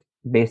spirit,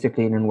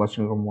 basically in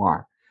Western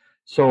grimoire.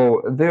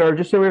 So they are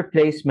just a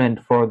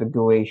replacement for the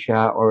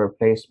Goetia, or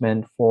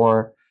replacement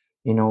for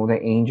the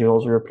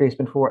angels, or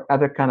replacement for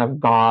other kind of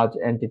gods,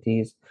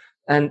 entities.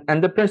 And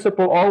the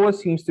principle always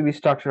seems to be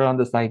structured on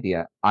this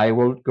idea. I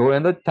will go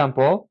in the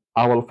temple,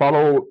 I will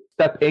follow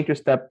step A to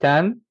step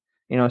 10,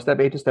 step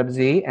A to step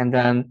Z, and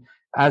then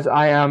as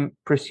I am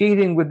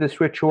proceeding with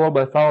this ritual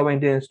by following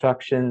the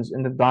instructions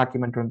in the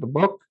document or in the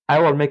book, I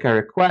will make a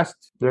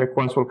request. The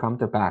request will come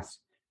to pass.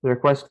 The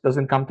request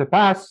doesn't come to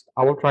pass,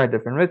 I will try a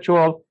different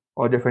ritual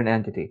or a different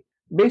entity.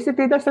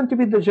 Basically, that seems to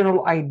be the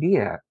general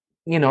idea,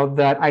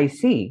 that I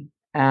see.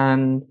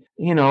 And,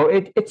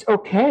 it's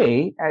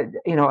okay,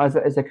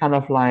 as a kind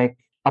of like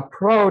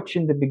approach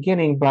in the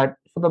beginning, but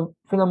for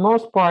the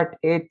most part,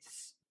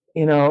 it's,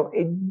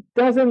 it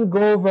doesn't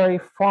go very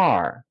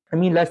far. I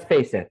mean, let's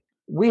face it.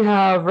 we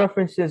have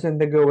references in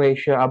the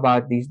Goetia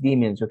about these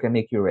demons who can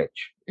make you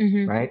rich,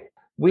 right?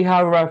 We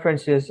have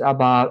references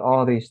about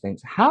all these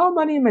things. How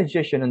many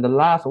magicians in the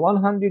last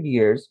 100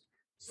 years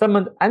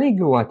summoned any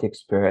Goetic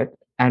spirit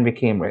and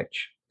became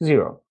rich?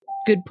 Zero.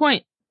 Good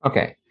point.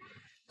 Okay.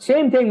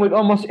 Same thing with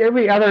almost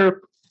every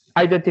other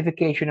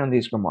identification on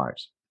these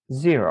grimoires.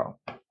 Zero.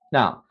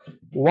 Now,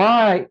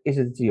 why is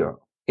it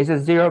zero? Is it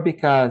zero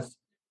because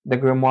the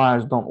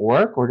grimoires don't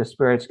work or the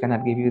spirits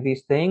cannot give you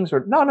these things?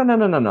 Or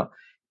no.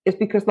 It's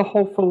because the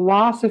whole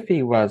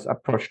philosophy was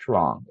approached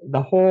wrong.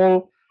 The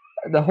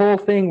whole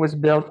thing was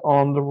built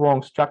on the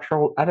wrong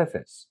structural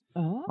edifice.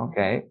 Oh.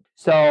 Okay.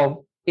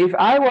 So if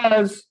I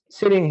was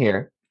sitting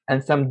here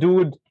and some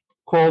dude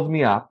called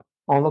me up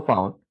on the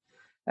phone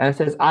and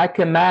says, I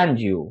command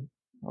you,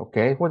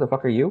 okay, who the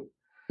fuck are you?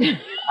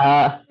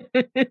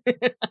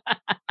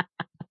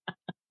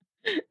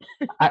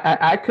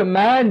 I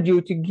command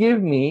you to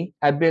give me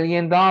 $1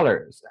 billion.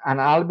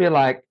 And I'll be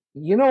like,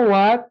 you know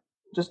what?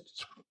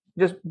 Just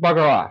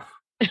bugger off.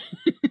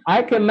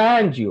 I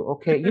command you,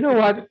 okay, you know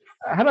what?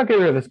 How do I get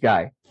rid of this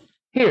guy?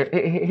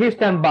 Here's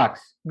 $10.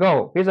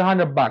 Go. Here's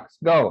 $100.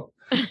 Go.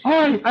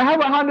 Oh, I have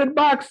 $100.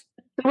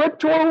 The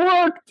ritual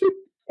worked.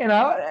 You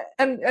know,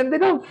 and they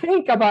don't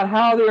think about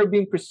how they're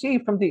being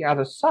perceived from the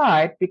other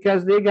side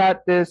because they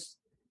got this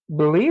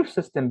belief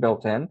system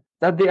built in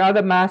that they are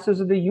the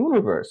masters of the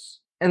universe.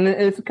 And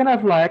it's kind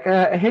of like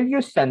a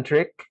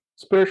heliocentric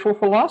spiritual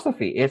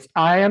philosophy. It's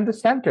I am the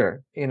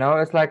center. You know,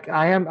 it's like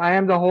I am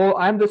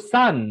the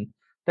sun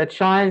that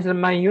shines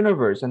in my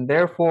universe, and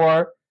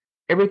therefore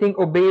everything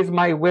obeys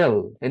my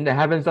will in the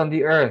heavens on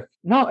the earth.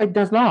 No, it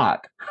does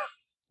not.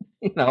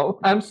 You know,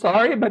 I'm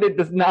sorry, but it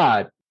does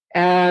not.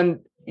 And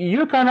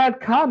you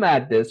cannot come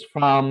at this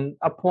from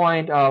a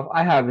point of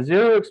I have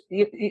zero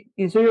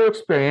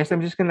experience.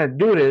 I'm just going to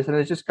do this, and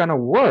it's just going to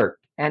work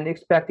and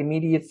expect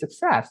immediate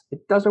success.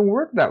 It doesn't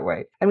work that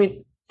way. I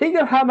mean, think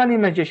of how many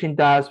magician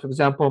does, for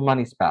example,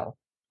 money spell.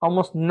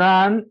 Almost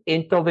none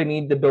until they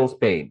need the bills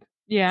paid.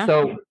 Yeah.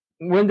 So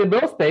when the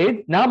bills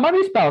paid, now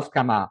money spells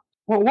come out.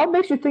 Well, what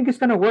makes you think it's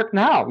going to work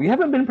now? You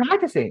haven't been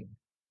practicing.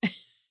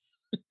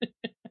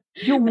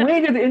 You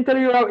waited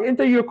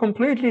until you're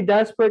completely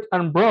desperate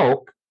and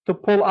broke to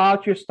pull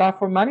out your stuff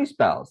for money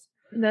spells.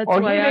 That's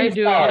why I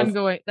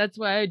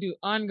do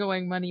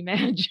ongoing money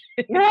magic.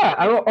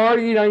 Yeah, or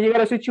you know, you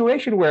got a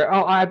situation where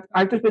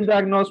I've just been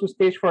diagnosed with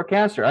stage 4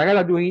 cancer. I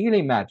gotta do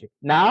healing magic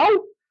now.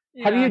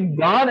 Yeah. Have you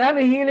done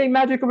any healing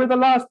magic over the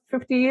last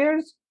 50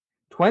 years,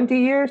 20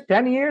 years,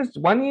 10 years,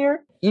 1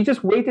 year? You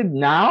just waited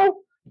now,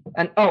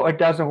 and it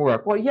doesn't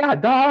work. Well, yeah,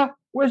 duh.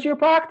 Where's your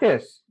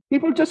practice?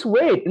 People just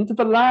wait until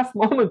the last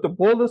moment to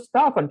pull the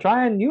stuff and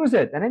try and use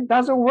it, and it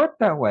doesn't work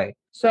that way.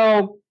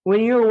 So when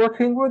you're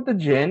working with the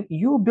Djinn,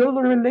 you build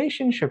a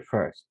relationship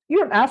first. You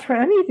don't ask for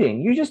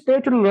anything. You're just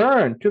there to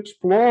learn, to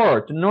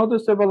explore, to know the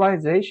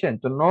civilization,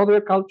 to know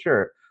their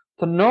culture,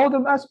 to know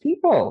them as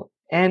people.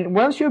 And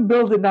once you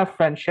build enough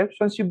friendships,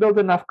 once you build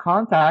enough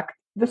contact,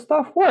 the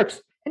stuff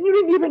works. And you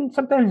don't even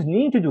sometimes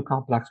need to do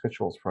complex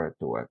rituals for it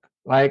to work.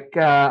 Like,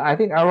 I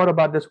think I wrote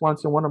about this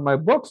once in one of my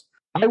books.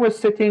 I was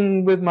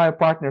sitting with my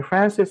partner,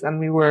 Francis, and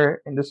we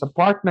were in this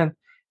apartment,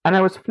 and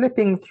I was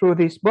flipping through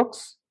these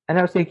books, and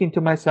I was thinking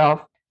to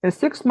myself, in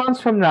 6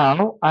 months from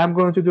now, I'm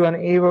going to do an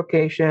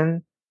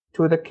evocation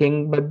to the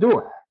King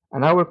Badur,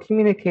 and I will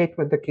communicate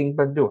with the King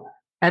Badur.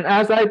 And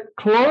as I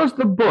close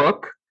the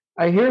book,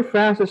 I hear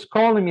Francis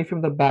calling me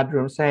from the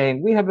bedroom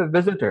saying, we have a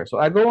visitor. So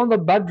I go on the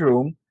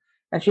bedroom,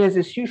 and she has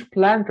this huge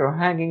planter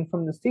hanging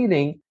from the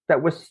ceiling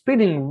that was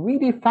spinning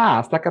really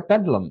fast, like a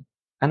pendulum.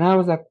 And I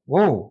was like,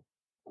 whoa,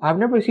 I've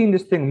never seen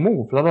this thing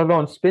move, let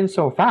alone spin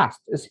so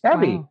fast. It's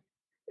heavy. Wow.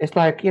 It's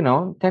like,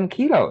 10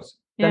 kilos,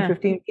 10,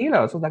 15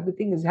 kilos. So like the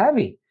thing is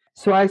heavy.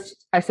 So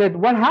I said,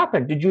 what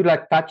happened? Did you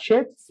like touch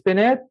it, spin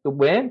it, the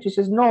wind? She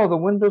says, no, the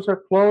windows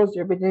are closed,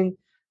 everything.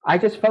 I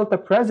just felt the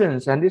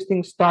presence and this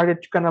thing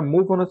started to kind of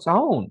move on its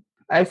own.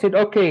 I said,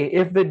 okay,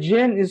 if the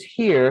Djinn is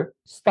here,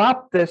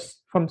 stop this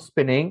from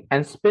spinning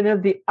and spin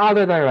it the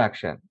other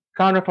direction,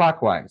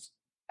 counterclockwise.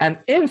 And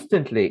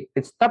instantly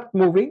it stopped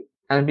moving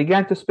and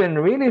began to spin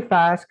really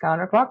fast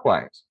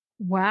counterclockwise.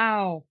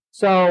 Wow.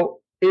 So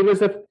it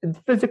was a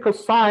physical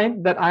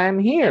sign that I am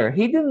here.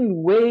 He didn't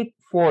wait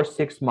for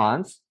 6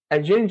 months. A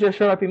Djinn just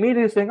showed up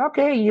immediately saying,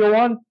 okay,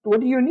 what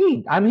do you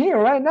need? I'm here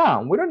right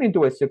now. We don't need to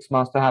wait 6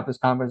 months to have this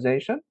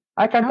conversation.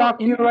 I can talk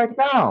to you right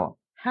now.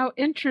 How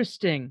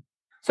interesting.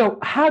 So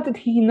how did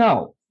he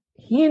know?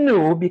 He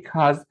knew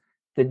because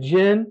the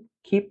Djinn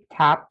keep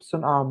taps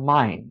on our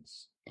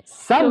minds.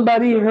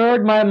 Somebody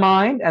heard my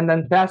mind and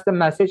then passed the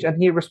message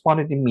and he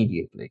responded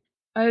immediately.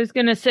 I was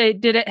going to say,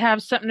 did it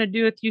have something to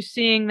do with you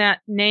seeing that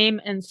name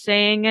and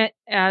saying it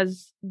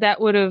as that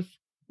would have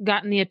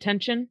gotten the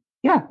attention?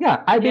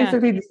 Yeah. I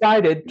basically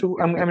decided to,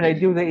 I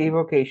do the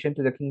evocation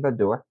to the King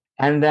Badur,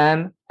 and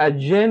then a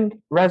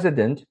Djinn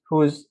resident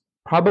who's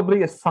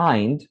probably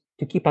assigned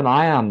to keep an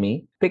eye on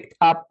me picked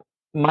up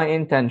my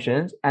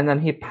intentions, and then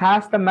he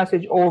passed the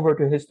message over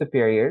to his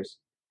superiors,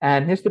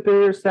 And his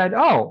superior said,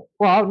 oh,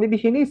 well, maybe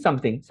he needs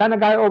something. Send a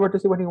guy over to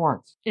see what he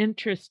wants.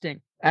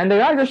 Interesting. And the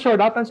guy just showed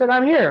up and said,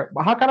 I'm here.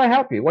 How can I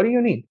help you? What do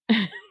you need?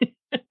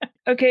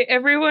 Okay,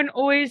 everyone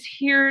always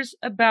hears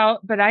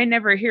about, but I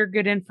never hear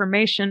good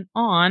information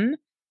on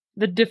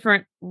the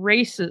different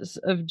races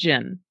of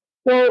Djinn.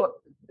 Well,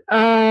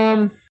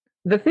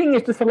 the thing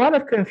is, there's a lot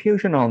of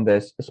confusion on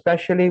this,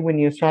 especially when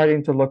you're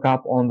starting to look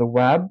up on the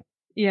web.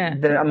 Yeah.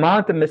 The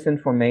amount of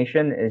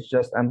misinformation is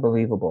just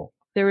unbelievable.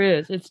 There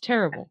is. It's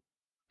terrible.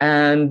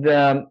 And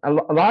a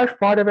large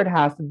part of it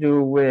has to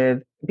do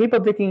with people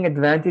taking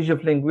advantage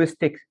of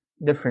linguistic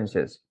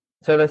differences.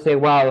 So they say,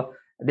 well,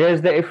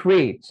 there's the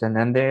Ifrits, and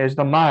then there's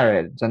the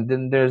Marids, and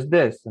then there's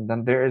this, and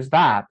then there's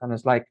that. And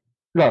it's like,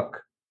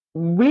 look,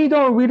 we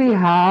don't really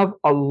have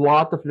a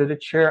lot of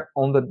literature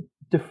on the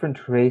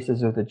different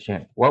races of the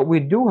Djinn. What we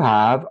do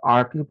have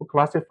are people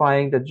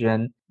classifying the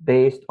Djinn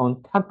based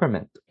on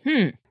temperament,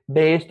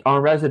 based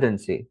on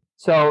residency.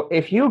 So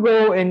if you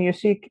go and you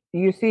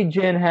see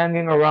Djinn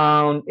hanging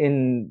around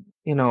in,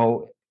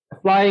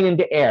 flying in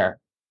the air,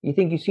 you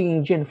think you're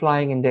seeing Djinn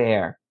flying in the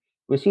air.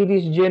 We see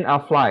these Djinn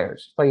are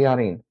flyers,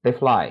 tayarin, they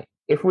fly.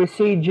 If we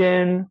see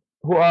Djinn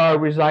who are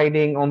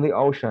residing on the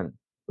ocean,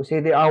 we say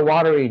they are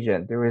watery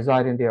Djinn, they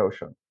reside in the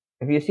ocean.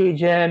 If you see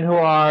Djinn who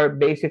are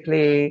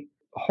basically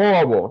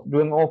horrible,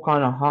 doing all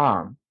kind of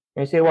harm,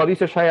 and you say, well,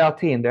 these are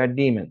shayateen, they're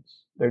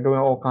demons, they're doing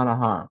all kind of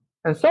harm,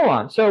 and so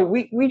on. So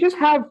we just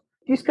have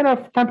these kind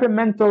of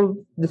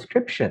temperamental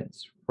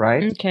descriptions,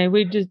 right? Okay,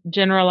 we just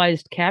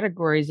generalized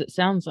categories, it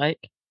sounds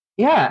like.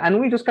 Yeah, and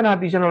we just kind of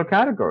have these general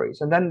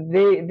categories, and then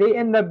they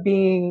end up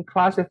being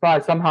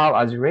classified somehow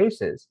as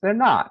races. They're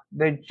not.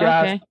 They're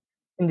just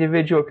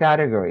individual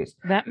categories.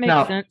 That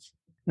makes sense.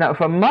 Now,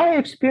 from my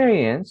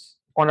experience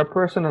on a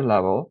personal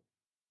level,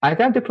 I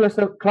tend to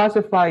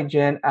classify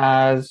Djinn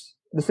as,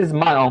 this is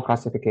my own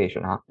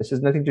classification, This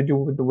has nothing to do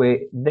with the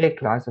way they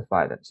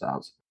classify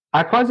themselves.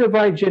 I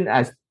classify Djinn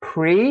as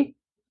pre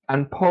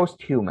and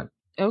post-human.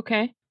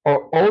 Okay.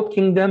 Or Old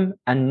Kingdom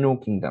and New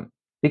Kingdom.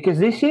 Because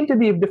they seem to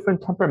be of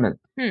different temperament.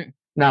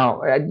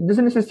 Now, it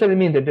doesn't necessarily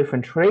mean they're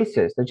different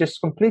races. They're just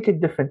completely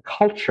different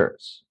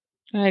cultures.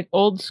 Like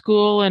old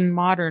school and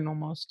modern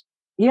almost.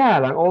 Yeah,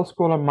 like old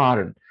school and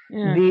modern.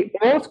 Yeah. The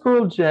old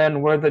school Djinn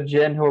were the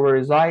Djinn who were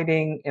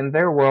residing in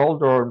their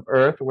world or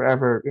Earth,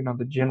 wherever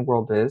the Djinn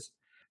world is,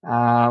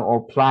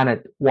 or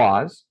planet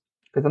was.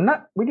 Because I'm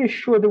not really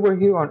sure they were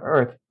here on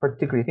Earth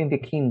particularly. I think they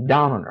came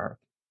down on Earth.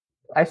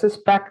 I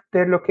suspect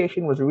their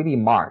location was really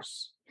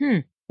Mars.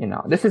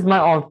 This is my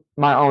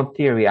own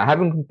theory. I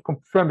haven't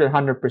confirmed it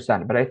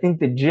 100%, but I think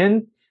the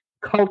Djinn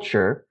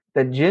culture,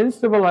 the Djinn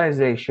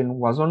civilization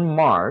was on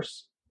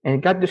Mars and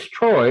it got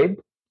destroyed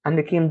and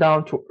they came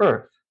down to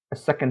Earth, a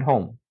second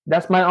home.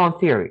 That's my own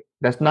theory.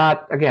 That's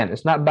not, again,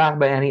 it's not backed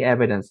by any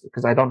evidence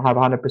because I don't have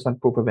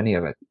 100% proof of any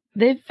of it.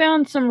 They've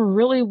found some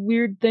really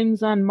weird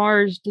things on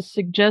Mars to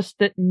suggest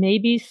that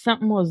maybe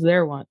something was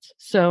there once.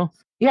 So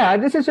yeah,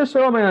 this is just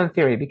my own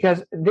theory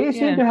because they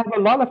seem to have a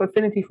lot of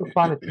affinity for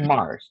planet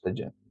Mars, the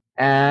Djinn.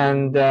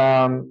 And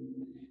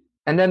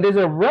then there's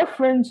a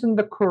reference in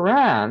the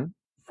Quran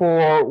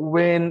for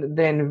when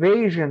the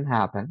invasion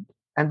happened.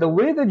 And the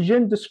way the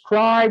Djinn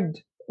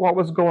described what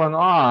was going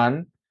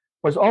on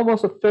was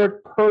almost a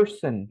third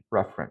person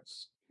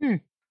reference.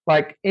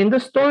 Like in the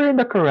story in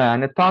the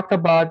Quran, it talked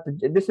about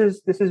this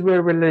is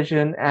where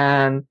religion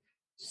and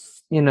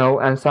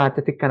and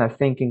scientific kind of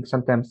thinking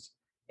sometimes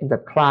end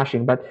up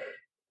clashing, but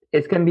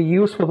it can be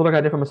useful to look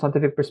at it from a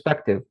scientific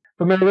perspective.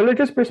 From a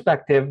religious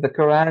perspective, the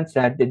Quran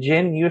said the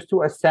Jinn used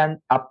to ascend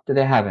up to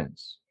the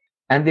heavens,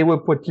 and they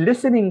would put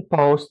listening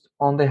posts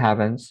on the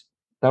heavens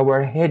that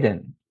were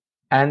hidden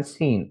and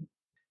seen,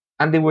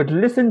 and they would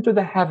listen to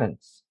the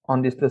heavens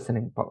on this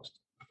listening post.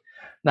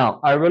 Now,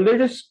 a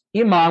religious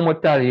imam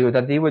would tell you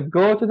that they would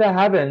go to the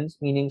heavens,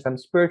 meaning some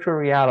spiritual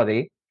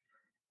reality,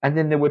 and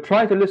then they would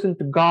try to listen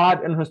to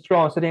God in his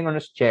throne, sitting on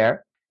his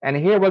chair, and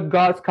hear what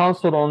God's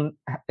counsel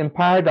in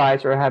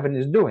paradise or heaven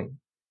is doing.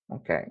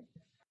 Okay.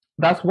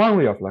 That's one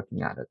way of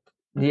looking at it.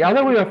 The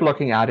other way of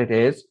looking at it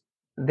is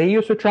they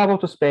used to travel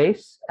to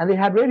space and they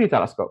had radio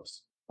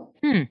telescopes.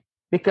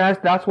 Because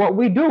that's what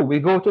we do. We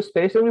go to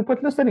space and we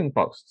put listening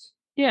posts.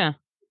 Yeah.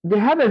 The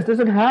heavens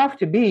doesn't have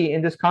to be,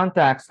 in this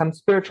context, some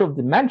spiritual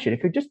dimension.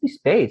 It could just be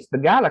space, the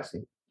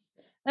galaxy.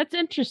 That's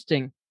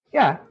interesting.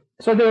 Yeah.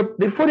 So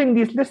they're putting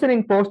these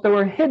listening posts that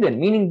were hidden,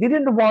 meaning they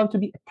didn't want to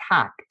be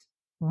attacked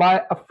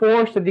by a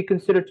force that they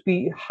considered to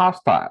be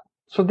hostile.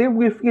 So they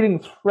were feeling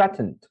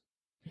threatened.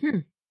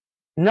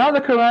 Now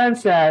the Quran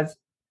says,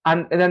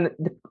 and then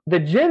the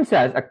Jinn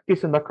says, at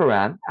least in the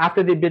Quran,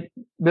 after they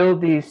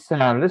build these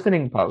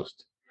listening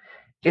posts,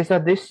 is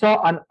that they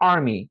saw an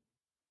army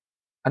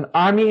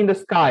in the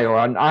sky or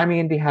an army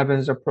in the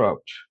heavens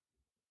approach.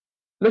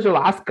 Literal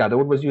askar, the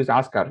word was used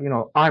askar,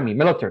 army,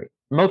 military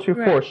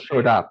force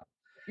showed up.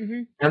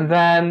 And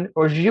then,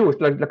 or Jewish,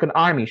 like an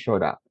army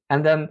showed up.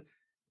 And then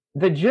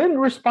the Jinn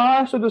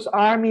response to this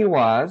army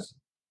was,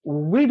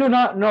 we do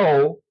not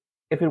know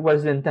if it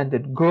was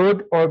intended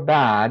good or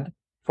bad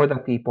for the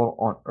people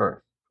on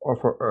Earth or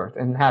for Earth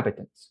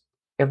inhabitants.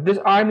 If this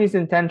army's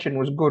intention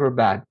was good or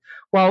bad.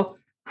 Well,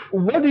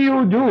 what do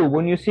you do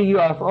when you see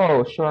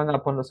UFOs showing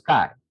up on the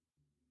sky?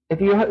 If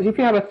you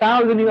have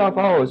 1,000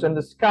 UFOs in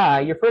the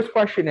sky, your first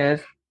question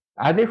is,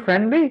 are they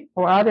friendly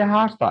or are they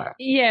hostile?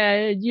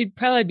 Yeah, you'd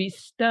probably be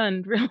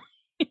stunned, really.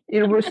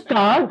 You were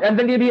stunned, and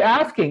then you'd be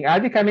asking, are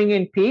they coming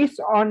in peace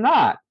or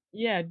not?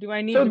 Yeah, do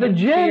I need so to the be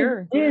Jinn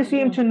fear? didn't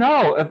seem to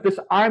know if this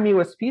army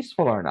was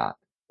peaceful or not.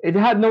 It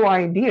had no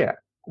idea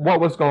what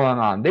was going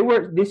on.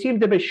 They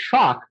seemed to be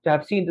shocked to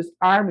have seen this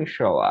army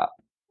show up.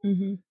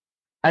 Mm-hmm.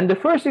 And the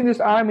first thing this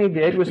army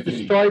did was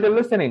destroy the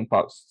listening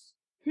posts.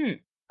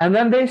 And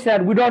then they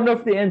said, we don't know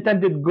if they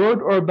intended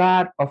good or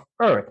bad of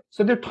Earth.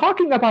 So they're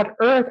talking about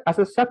Earth as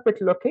a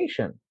separate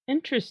location.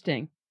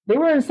 Interesting. They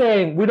weren't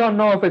saying, we don't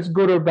know if it's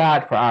good or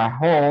bad for our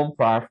home,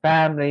 for our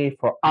family,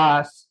 for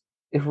us.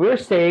 If we're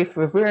safe,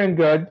 if we're in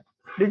good,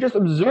 they're just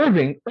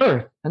observing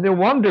Earth. And they're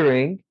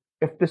wondering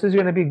if this is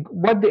going to be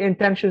what the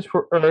intentions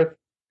for Earth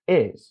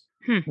is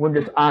when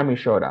this army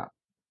showed up.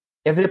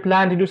 If they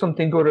plan to do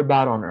something good or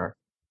bad on Earth.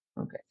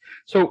 Okay.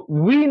 So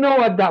we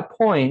know at that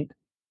point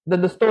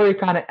that the story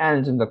kind of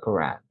ends in the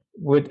Quran.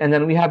 And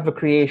then we have the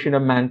creation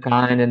of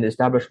mankind and the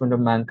establishment of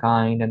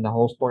mankind and the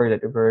whole story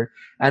that we've heard,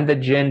 and the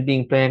Jinn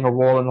playing a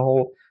role in the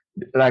whole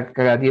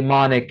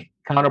demonic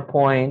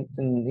counterpoint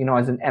and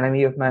as an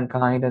enemy of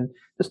mankind, and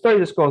the story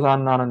just goes on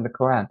and on in the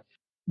Quran.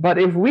 But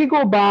if we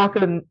go back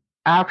an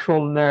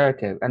actual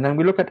narrative and then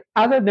we look at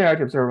other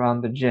narratives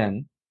around the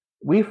Jinn,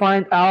 we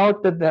find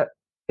out that the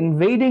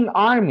invading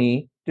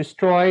army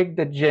destroyed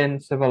the Jinn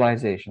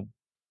civilization.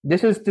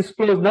 This is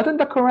disclosed not in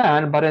the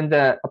Quran, but in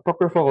the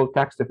apocryphal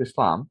text of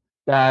Islam,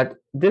 that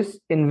this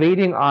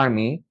invading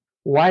army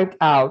wiped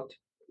out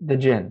the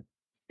Jinn,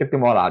 took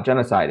them all out,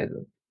 genocided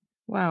them.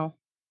 Wow.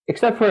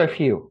 Except for a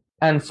few.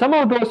 And some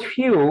of those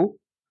few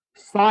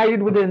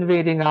sided with the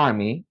invading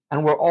army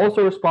and were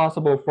also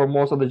responsible for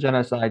most of the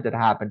genocide that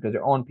happened to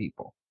their own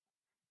people.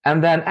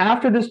 And then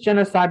after this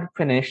genocide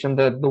finished and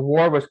the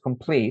war was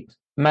complete,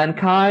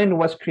 mankind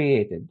was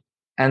created.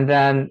 And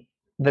then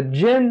the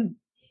Jinn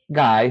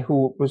guy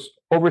who was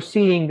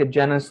overseeing the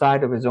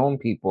genocide of his own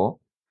people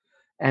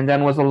and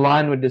then was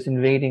aligned with this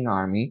invading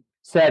army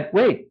said,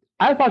 wait,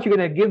 I thought you were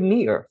going to give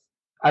me Earth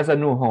as a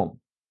new home,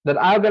 that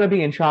I'm going to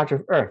be in charge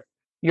of Earth.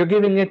 You're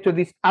giving it to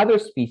this other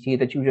species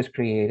that you just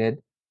created,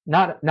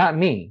 not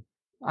me.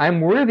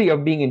 I'm worthy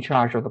of being in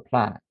charge of the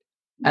planet.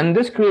 And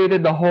this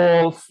created the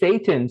whole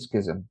Satan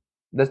schism.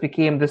 This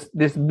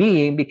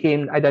being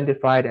became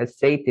identified as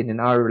Satan in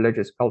our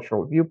religious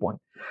cultural viewpoint.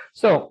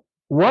 So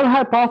one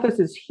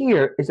hypothesis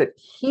here is that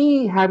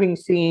he, having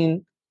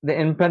seen the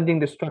impending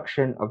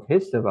destruction of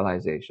his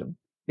civilization,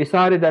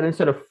 decided that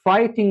instead of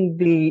fighting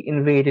the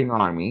invading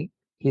army,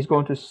 he's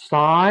going to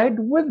side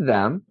with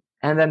them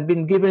and then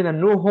been given a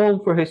new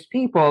home for his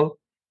people,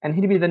 and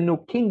he'll be the new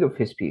king of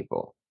his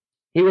people.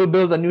 He will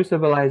build a new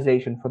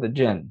civilization for the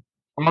Jinn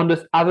on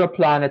this other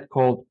planet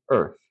called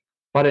Earth.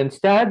 But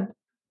instead,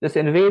 this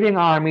invading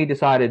army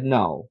decided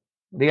no,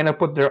 they're going to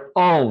put their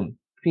own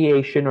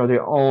creation or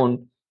their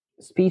own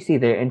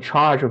species there in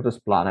charge of this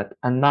planet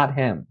and not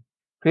him,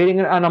 creating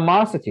an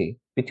animosity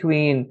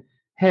between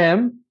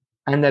him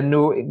and the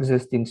new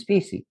existing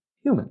species,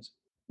 humans.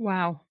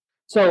 Wow.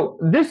 So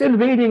this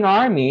invading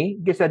army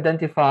gets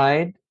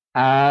identified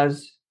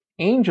as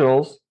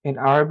angels in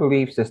our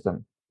belief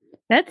system.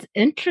 That's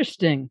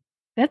interesting.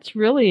 That's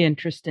really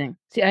interesting.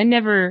 See, I've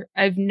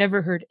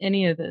never heard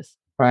any of this.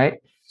 Right?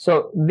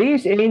 So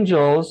these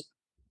angels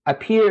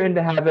appear in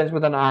the heavens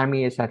with an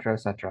army, etc.,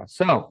 etc.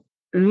 So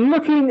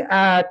looking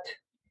at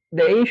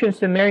the ancient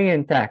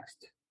Sumerian text,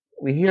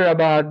 we hear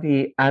about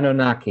the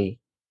Anunnaki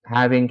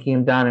having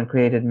came down and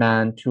created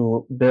man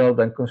to build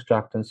and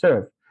construct and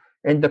serve.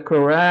 In the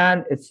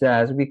Quran, it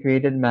says we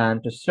created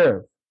man to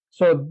serve.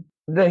 So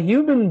the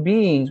human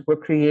beings were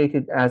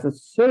created as a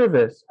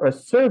service or a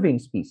serving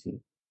species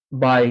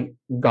by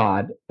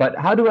God. But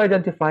how do we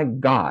identify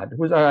God?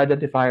 Who's our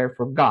identifier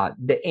for God?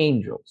 The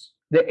angels.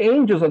 The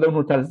angels are the one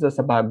who tells us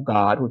about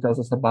God, who tells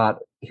us about,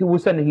 who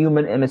send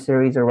human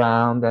emissaries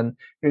around and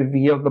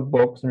reveal the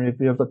books and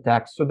reveal the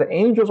text. So the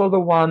angels are the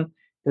one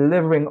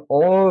delivering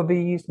all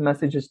these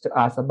messages to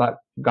us about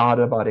God,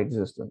 about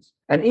existence.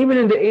 And even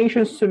in the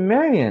ancient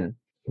Sumerian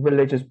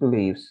religious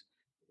beliefs,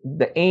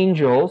 the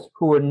angels,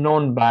 who were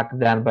known back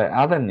then by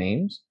other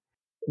names,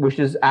 which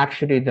is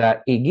actually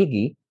the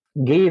Igigi,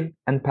 gave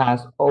and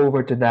passed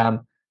over to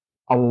them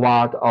a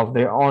lot of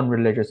their own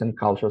religious and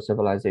cultural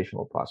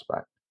civilizational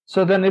prospect.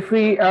 So then if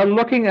we are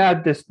looking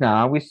at this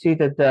now, we see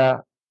that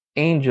the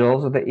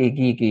angels, or the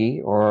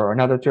Igigi, or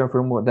another term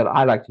for that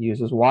I like to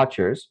use is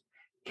watchers,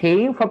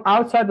 came from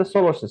outside the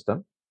solar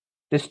system,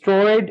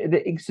 destroyed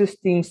the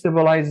existing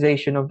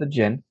civilization of the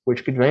Jinn,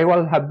 which could very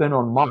well have been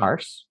on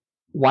Mars,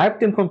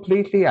 wiped them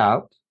completely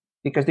out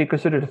because they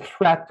considered a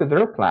threat to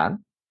their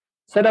plan,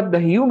 set up the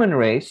human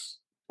race,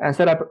 and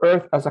set up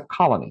Earth as a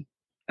colony.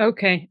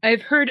 Okay,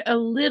 I've heard a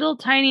little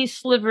tiny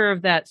sliver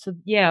of that. So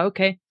yeah,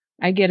 okay,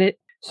 I get it.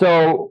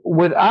 So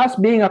with us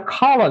being a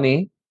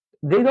colony,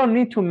 they don't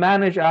need to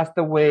manage us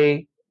the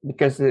way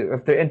because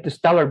if they're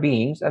interstellar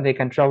beings and they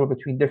can travel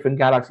between different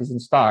galaxies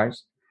and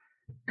stars,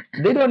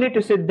 they don't need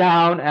to sit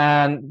down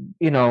and,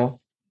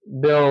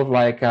 build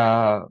like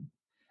a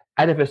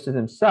edifice to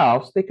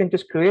themselves. They can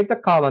just create the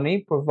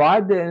colony,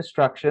 provide the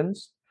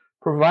instructions,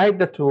 provide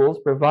the tools,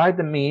 provide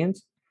the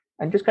means,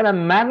 and just kind of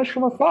manage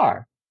from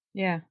afar.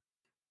 Yeah.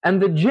 And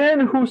the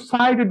Jinn who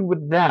sided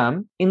with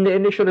them in the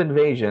initial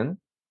invasion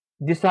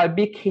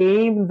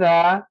became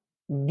the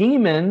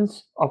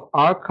demons of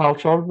our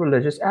cultural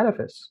religious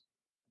edifice.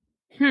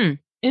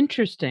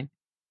 Interesting.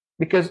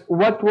 Because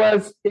what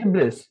was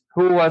Iblis,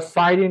 who was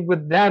siding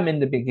with them in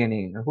the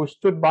beginning, who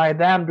stood by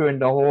them during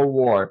the whole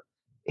war?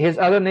 His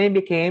other name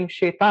became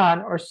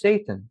Shaitan or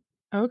Satan.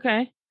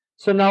 Okay.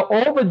 So now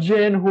all the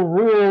Jinn who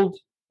ruled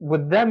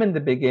with them in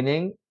the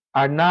beginning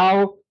are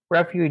now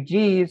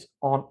refugees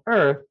on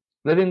Earth,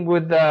 living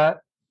with the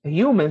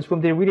humans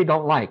whom they really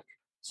don't like.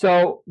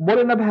 So what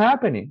ended up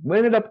happening? We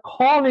ended up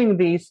calling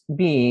these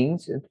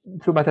beings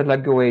through method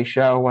like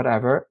Goetia or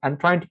whatever, and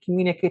trying to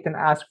communicate and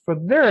ask for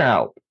their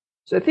help.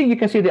 So I think you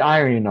can see the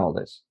irony in all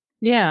this.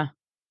 Yeah.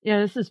 Yeah,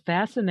 this is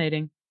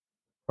fascinating.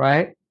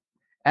 Right?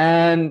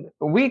 And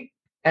we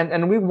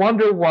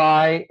wonder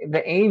why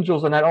the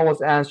angels are not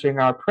always answering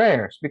our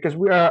prayers, because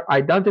we are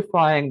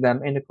identifying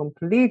them in a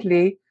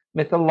completely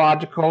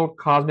mythological,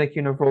 cosmic,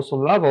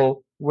 universal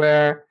level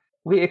where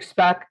we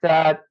expect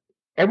that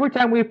every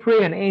time we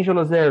pray, an angel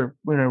is there,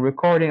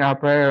 recording our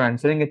prayer and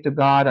sending it to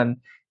God, and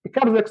it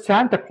becomes like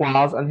Santa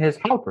Claus and his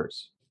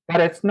helpers.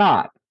 But it's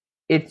not.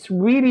 It's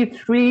really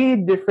three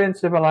different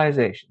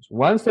civilizations.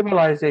 One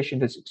civilization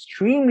that's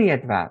extremely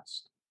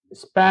advanced,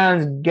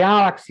 spans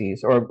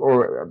galaxies,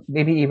 or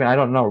maybe even, I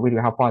don't know really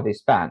how far they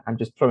span. I'm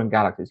just throwing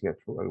galaxies here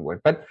through a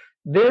word. But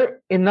they're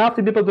enough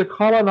to be able to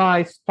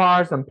colonize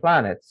stars and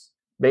planets,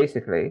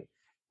 basically.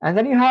 And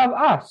then you have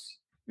us.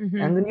 Mm-hmm.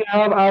 And then you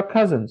have our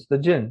cousins, the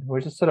Jinn, who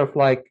are just sort of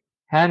like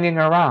hanging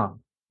around.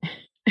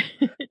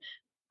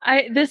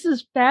 This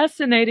is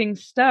fascinating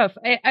stuff.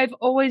 I've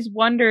always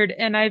wondered,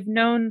 and I've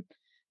known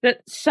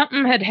that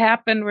something had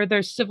happened where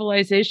their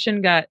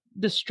civilization got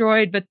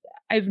destroyed, but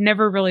I've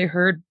never really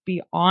heard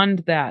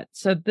beyond that.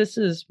 So this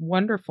is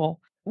wonderful.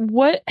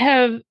 One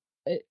thing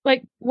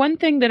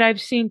that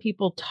I've seen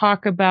people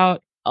talk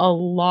about a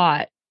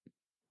lot,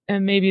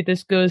 and maybe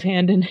this goes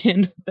hand in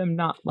hand with them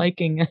not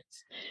liking us,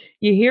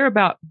 you hear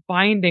about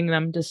binding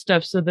them to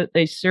stuff so that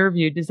they serve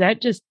you. Does that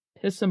just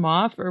piss them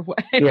off, or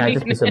what? Yeah, it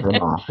just pisses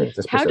them off.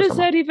 How does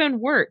that even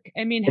work?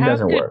 I mean,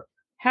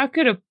 how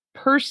could a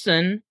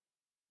person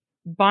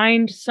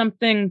bind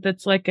something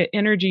that's like an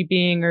energy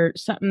being or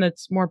something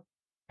that's more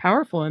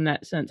powerful in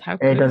that sense? How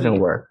it doesn't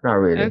work. Not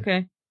really.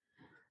 Okay.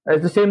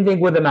 It's the same thing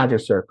with the magic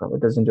circle.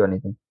 It doesn't do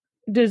anything.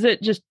 Does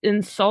it just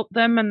insult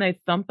them and they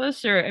thump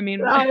us? Or, I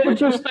mean,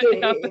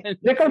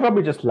 they can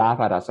probably just laugh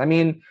at us. I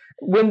mean,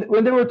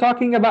 when they were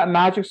talking about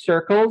magic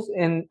circles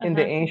in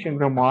the ancient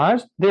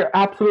grimoires, they're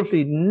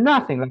absolutely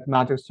nothing like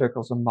magic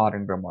circles in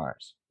modern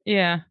grimoires.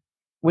 Yeah.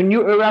 When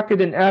you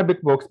erected in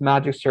Arabic books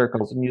magic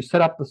circles and you set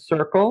up the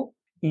circle,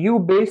 you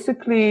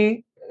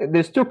basically,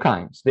 there's two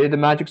kinds. There's the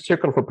magic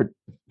circle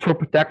for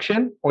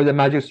protection, or the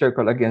magic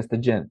circle against the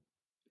Jinn.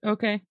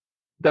 Okay.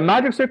 The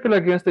magic circle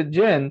against the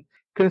Jinn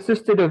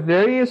consisted of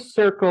various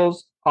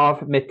circles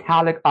of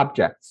metallic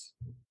objects.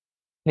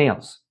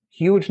 Nails.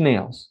 Huge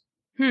nails.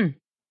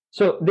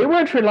 So they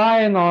weren't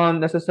relying on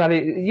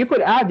necessarily, you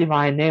could add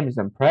divine names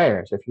and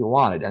prayers if you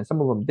wanted, and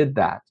some of them did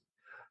that.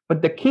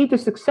 But the key to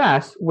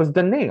success was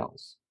the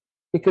nails,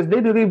 because they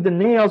believed the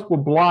nails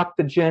would block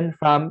the Jinn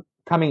from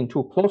coming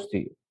too close to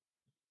you.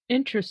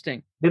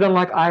 Interesting. They don't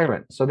like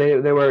iron, so they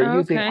were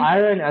using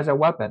iron as a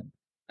weapon.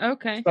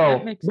 Okay.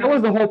 So that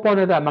was the whole point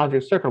of that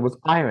magic circle, was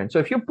iron. So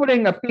if you're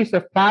putting a piece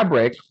of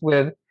fabric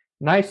with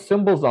nice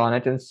symbols on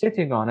it and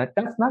sitting on it,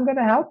 that's not going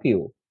to help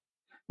you.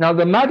 Now,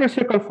 the magic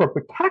circle for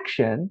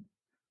protection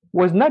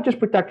was not just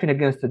protection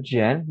against the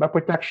Jinn, but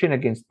protection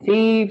against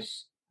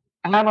thieves,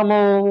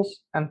 animals,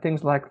 and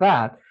things like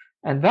that.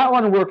 And that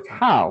one worked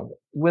how?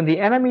 When the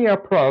enemy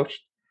approached,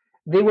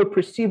 they would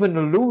perceive an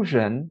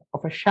illusion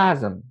of a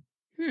chasm.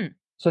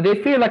 So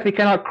they feel like they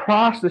cannot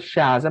cross the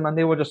chasm, and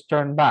they will just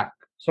turn back.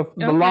 So if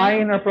the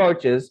lion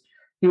approaches,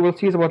 he will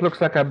see what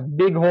looks like a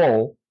big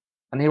hole,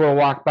 and he will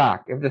walk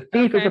back. If the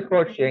thief is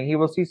approaching, he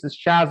will see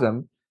this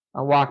chasm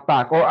and walk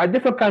back, or a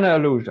different kind of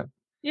illusion.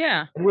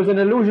 Yeah. It was an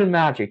illusion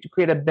magic to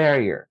create a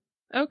barrier.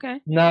 Okay.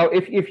 Now,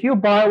 if you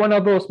buy one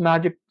of those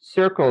magic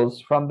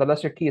circles from the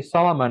Lesser Key of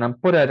Solomon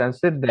and put it and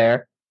sit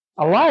there,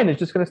 a lion is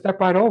just going to step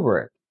right over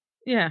it.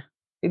 Yeah.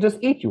 He'd just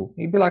eat you.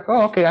 He'd be like,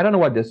 oh, okay, I don't know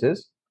what this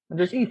is, and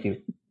just eat you.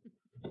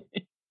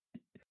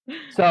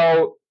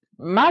 So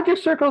magic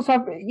circles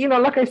have,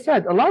 like I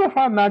said, a lot of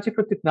our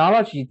magical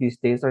technology these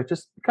days are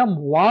just become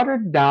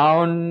watered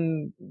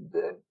down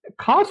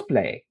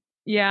cosplay.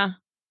 Yeah.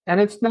 And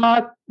it's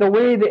not the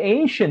way the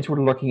ancients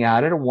were looking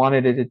at it or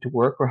wanted it to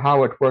work, or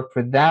how it worked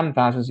for them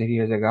thousands of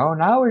years ago.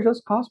 Now it's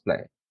just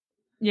cosplay.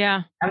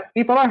 Yeah. And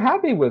people are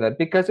happy with it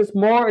because it's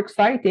more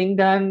exciting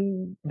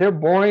than their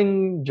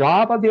boring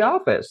job at the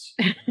office.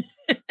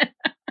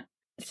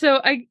 So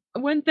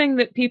one thing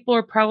that people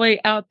are probably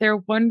out there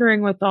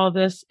wondering with all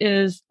this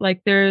is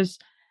like there's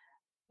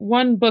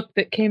one book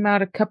that came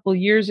out a couple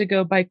years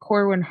ago by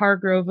Corwin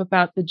Hargrove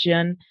about the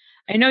Djinn.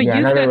 I know Yeah, I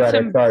you've never got read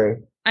some it. Sorry.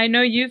 I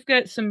know you've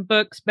got some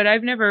books, but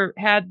I've never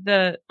had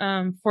the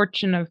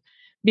fortune of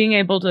being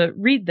able to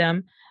read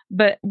them.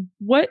 But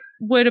what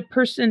would a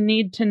person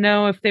need to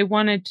know if they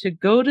wanted to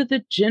go to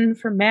the Djinn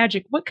for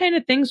magic? What kind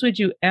of things would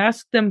you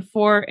ask them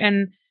for?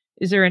 And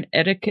is there an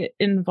etiquette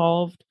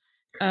involved?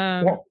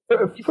 Well,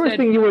 the first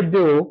thing you would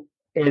do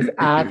is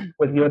ask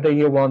whether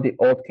you want the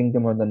Old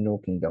Kingdom or the New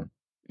Kingdom.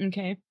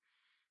 Okay.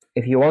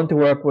 If you want to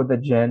work with the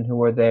Jinn who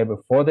were there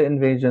before the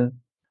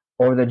invasion,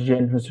 or the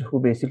Jinn who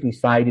basically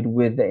sided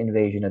with the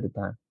invasion at the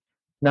time.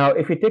 Now,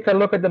 if you take a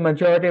look at the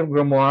majority of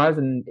grimoires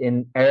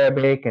in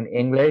Arabic and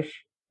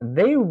English,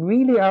 they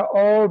really are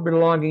all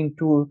belonging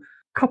to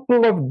a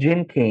couple of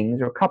Jinn kings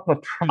or a couple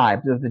of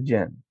tribes of the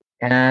Jinn.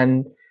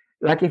 And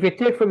like if you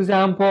take, for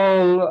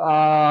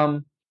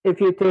example, if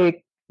you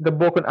take the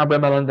book on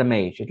Abramelin and the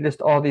Mage, it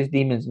lists all these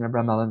demons in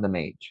Abramelin and the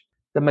Mage.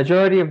 The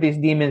majority of these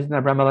demons in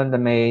Abramelin and the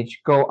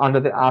Mage go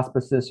under the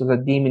auspices of the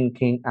demon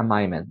king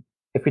Amaiman.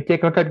 If we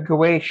take a look at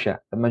Goetia,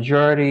 the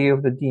majority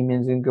of the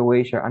demons in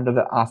Goetia are under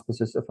the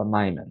auspices of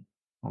Amaiman.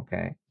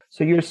 Okay,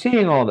 so you're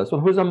seeing all this.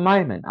 Well, who's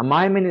Amaiman?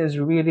 Amaiman is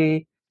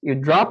really, you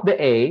drop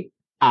the A,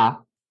 and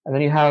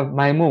then you have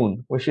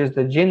Maimun, which is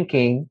the Jinn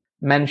king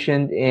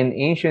mentioned in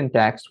ancient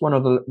texts, one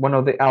of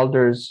the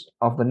elders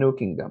of the New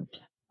Kingdom.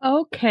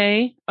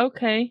 Okay.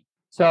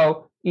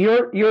 So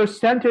you're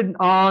centered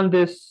on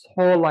this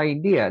whole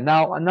idea.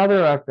 Now,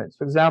 another reference,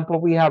 for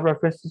example, we have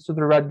references to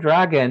the red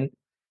dragon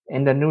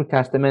in the New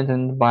Testament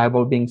and the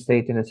Bible being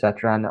Satan,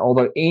 etc. And all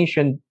the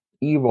ancient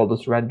evil,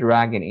 this red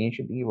dragon,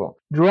 ancient evil.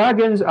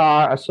 Dragons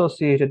are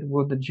associated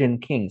with the Jinn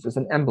kings as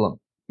an emblem.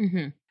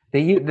 Mm-hmm.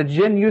 The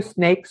Jinn use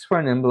snakes for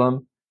an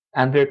emblem,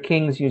 and their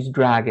kings use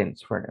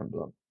dragons for an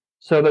emblem.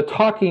 So the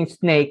talking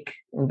snake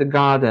in the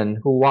garden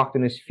who walked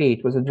on his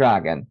feet was a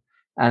dragon,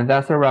 and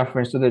that's a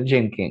reference to the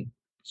Jinn king.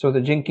 So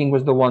the Jinn king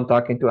was the one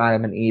talking to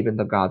Adam and Eve in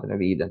the Garden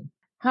of Eden.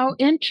 How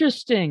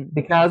interesting.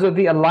 Because of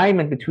the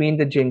alignment between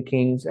the Jinn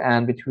kings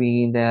and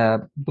between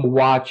the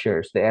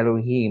Watchers, the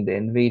Elohim, the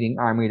invading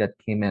army that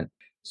came in.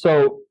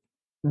 So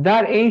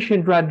that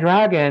ancient red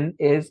dragon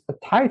is a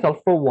title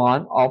for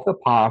one of the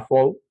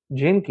powerful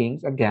Jinn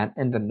kings, again,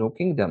 in the New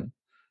Kingdom.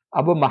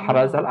 Abu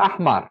Mahraz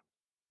al-Ahmar.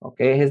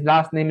 Okay, his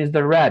last name is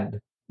the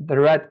Red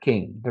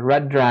King, the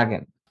Red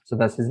Dragon. So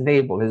that's his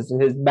label. His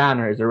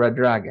banner is a red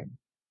dragon.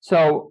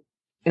 So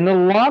in a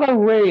lot of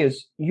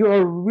ways,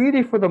 you're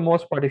really, for the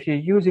most part, if you're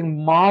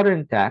using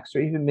modern text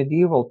or even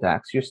medieval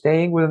text, you're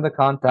staying within the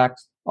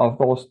context of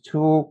those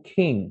two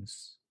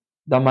kings,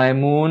 the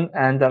Maimun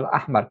and the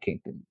Ahmar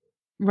kingdom.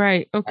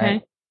 Right,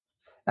 okay.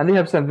 And they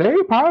have some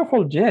very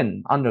powerful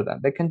jinn under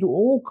them. They can do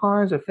all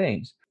kinds of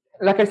things.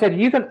 Like I said,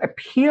 you can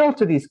appeal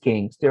to these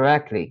kings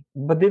directly,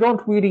 but they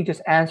don't really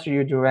just answer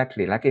you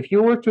directly. Like if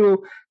you were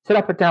to set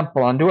up a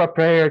temple and do a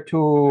prayer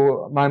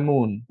to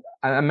Maimun,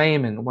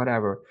 Maimun,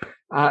 whatever,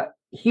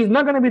 he's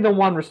not going to be the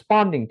one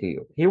responding to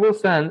you. He will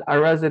send a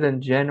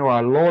resident jinn or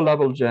a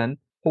low-level jinn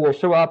who will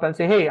show up and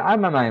say, "Hey,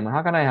 I'm a Maimun.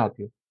 How can I help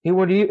you?" He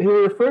will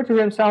refer to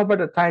himself by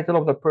the title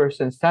of the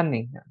person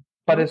sending him,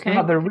 but it's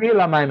not the real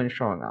Maimun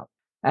showing up.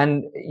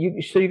 And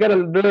you got to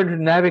learn to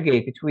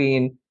navigate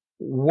between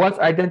what's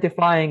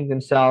identifying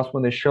themselves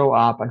when they show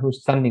up and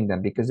who's sending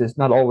them, because it's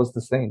not always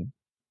the same.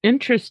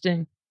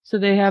 Interesting. So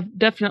they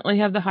definitely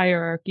have the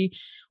hierarchy.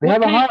 They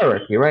have a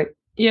hierarchy, right?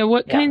 Yeah.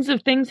 What kinds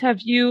of things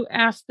have you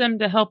asked them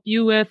to help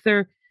you with,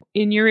 or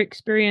in your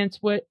experience,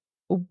 what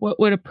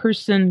would a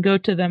person go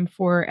to them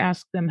for,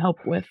 ask them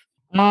help with?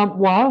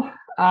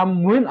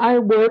 When I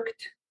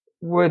worked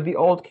with the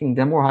Old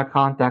Kingdom, or had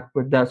contact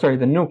with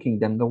the New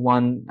Kingdom, the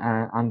one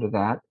under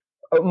that,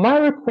 my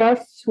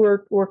requests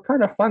were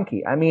kind of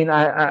funky. I mean,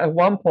 I at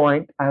one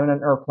point, I was on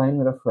an airplane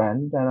with a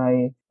friend, and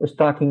I was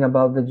talking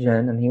about the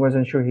Jinn, and he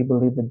wasn't sure he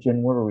believed the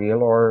Jinn were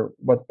real or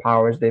what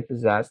powers they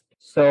possessed.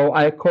 So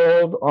I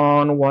called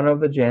on one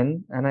of the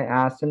Jinn, and I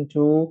asked him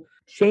to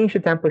change the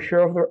temperature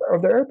of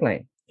the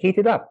airplane, heat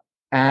it up.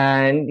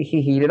 And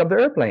he heated up the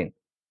airplane.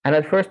 And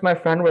at first, my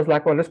friend was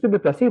like, "Well, this could be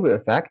placebo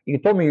effect. You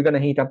told me you're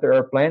going to heat up the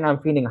airplane. I'm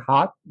feeling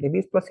hot. Maybe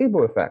it's placebo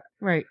effect."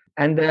 Right.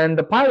 And then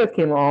the pilot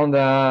came on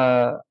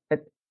the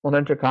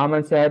intercom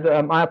and said,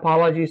 "My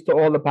apologies to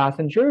all the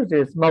passengers.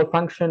 There's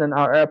malfunction in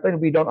our airplane.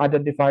 We don't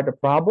identify the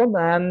problem,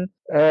 and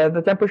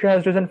the temperature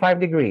has risen 5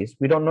 degrees.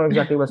 We don't know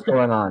exactly what's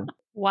going on."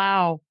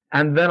 Wow.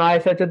 And then I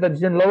said to the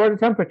Jinn, "Lower the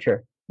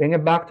temperature. Bring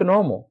it back to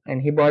normal."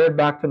 And he brought it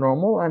back to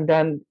normal. And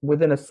then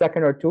within a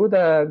second or two,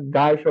 the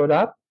guy showed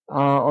up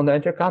on the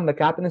intercom, the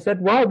captain, and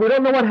said, "Well, we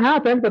don't know what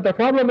happened, but the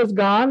problem is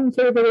gone.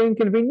 Sorry for the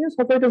inconvenience.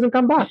 Hopefully it doesn't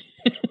come back."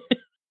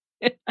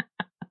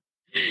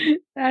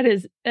 That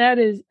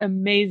is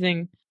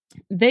amazing.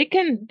 They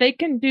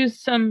can do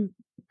some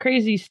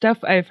crazy stuff,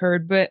 I've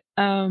heard, but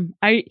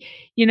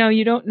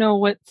you don't know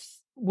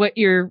what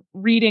you're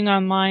reading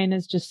online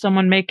is just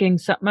someone making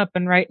something up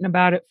and writing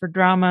about it for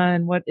drama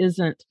and what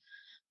isn't.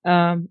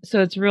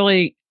 So it's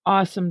really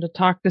awesome to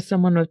talk to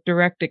someone with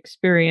direct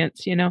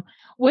experience.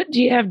 What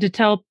do you have to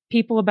tell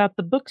people about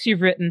the books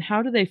you've written?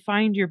 How do they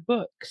find your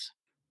books?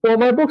 Well,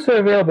 my books are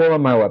available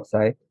on my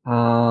website,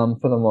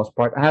 for the most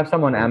part. I have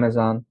some on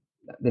Amazon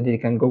that you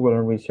can Google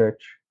and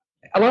research.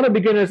 A lot of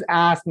beginners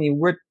ask me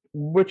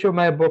which of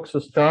my books to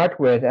start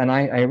with, and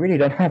I really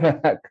don't have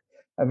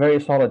a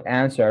very solid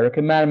answer. I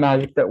recommend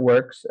Magic That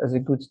Works as a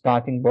good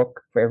starting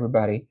book for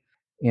everybody,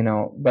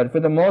 but for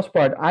the most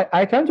part,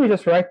 I tend to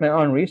just write my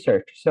own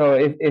research. So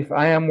if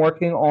I am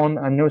working on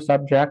a new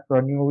subject or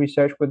a new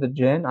research with the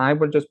Djinn, I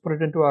will just put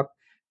it into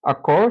a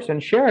course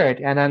and share it.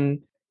 And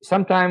then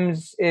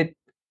sometimes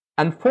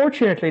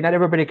unfortunately, not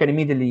everybody can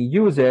immediately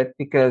use it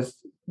because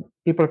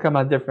people come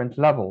at different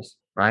levels,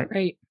 right?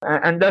 Right.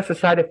 And that's a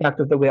side effect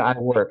of the way I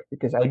work,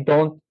 because I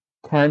don't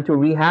tend to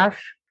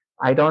rehash.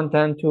 I don't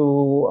tend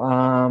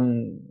to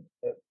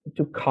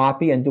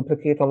copy and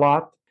duplicate a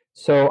lot.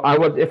 So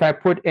if I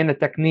put in a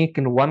technique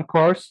in one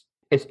course,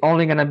 it's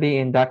only going to be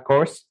in that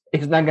course.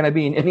 It's not going to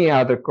be in any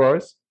other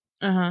course.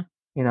 Uh-huh.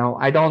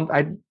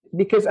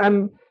 Because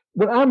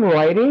when I'm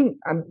writing,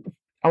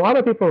 a lot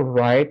of people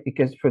write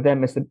because for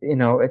them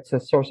it's a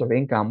source of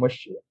income,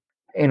 which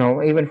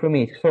even for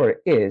me it sort of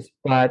is.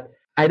 But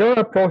I don't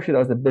approach it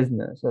as a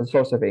business, as a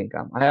source of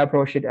income. I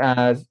approach it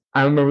as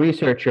I'm a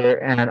researcher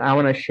and I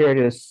want to share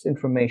this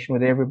information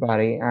with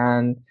everybody,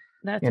 and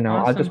that's awesome.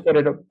 I'll just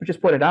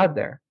put it out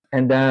there,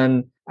 and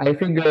then I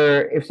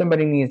figure if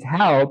somebody needs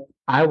help,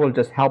 I will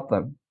just help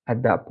them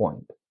at that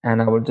point.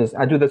 And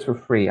I do this for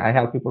free. I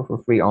help people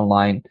for free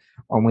online,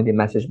 or when they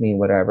message me,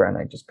 whatever, and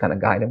I just kind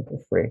of guide them for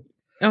free.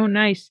 Oh,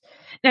 nice.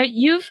 Now,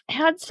 you've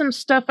had some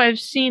stuff I've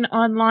seen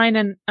online,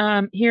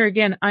 and here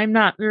again, I'm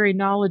not very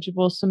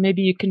knowledgeable, so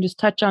maybe you can just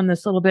touch on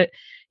this a little bit.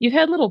 You've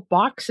had little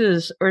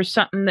boxes or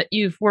something that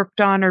you've worked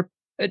on or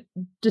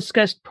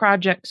discussed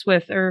projects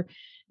with, or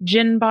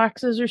Djinn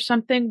boxes or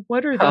something.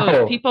 What are those?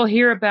 Oh. People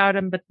hear about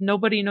them, but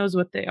nobody knows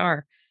what they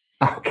are.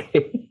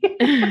 Okay.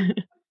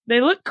 They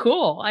look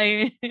cool.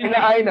 I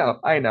know.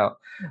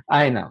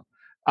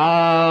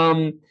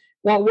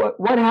 Well,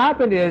 what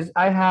happened is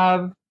I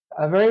have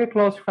a very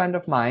close friend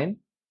of mine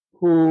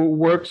who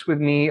works with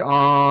me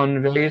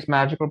on various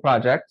magical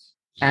projects,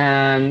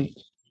 and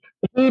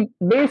he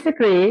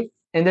basically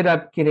ended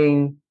up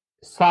getting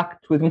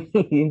sucked with me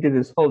into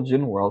this whole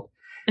Djinn world,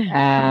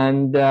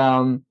 and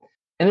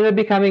ended up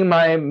becoming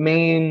my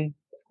main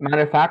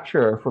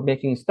manufacturer for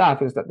making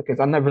stuff. Is that because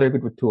I'm not very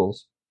good with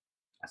tools,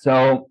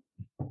 so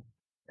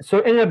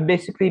ended up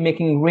basically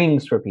making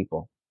rings for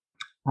people,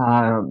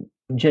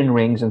 Djinn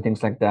rings and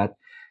things like that.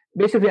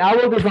 Basically, I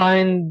will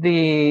design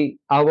the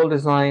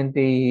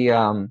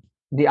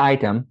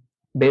item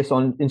based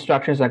on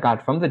instructions I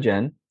got from the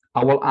Djinn.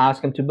 I will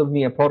ask him to build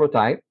me a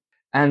prototype,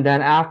 and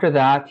then after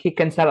that, he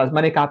can sell as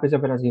many copies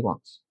of it as he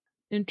wants.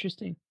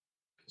 Interesting.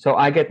 So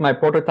I get my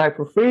prototype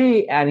for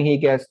free, and he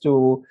gets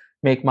to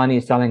make money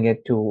selling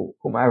it to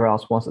whomever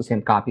else wants the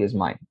same copy as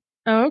mine.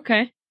 Oh,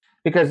 okay.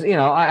 Because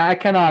I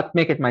cannot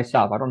make it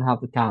myself. I don't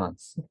have the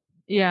talents.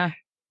 Yeah.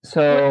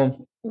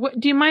 So. What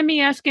do you mind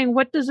me asking?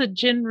 What does a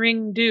Djinn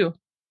ring do?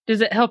 Does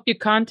it help you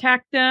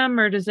contact them,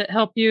 or does it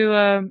help you?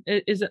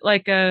 Is it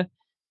like a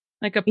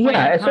point of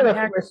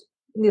contact?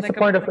 It's a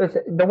point of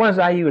the ones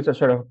I use are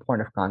sort of a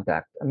point of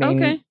contact. I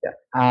mean, okay.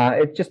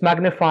 It just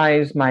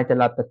magnifies my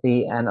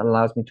telepathy and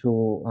allows me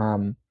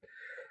to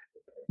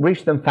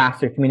reach them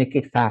faster,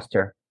 communicate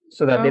faster,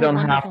 so that they don't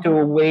have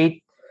to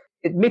wait.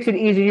 It makes it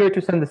easier to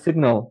send the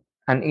signal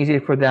and easier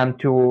for them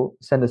to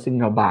send the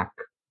signal back.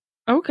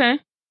 Okay.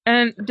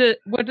 And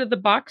what did the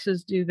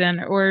boxes do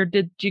then? Or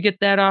did you get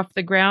that off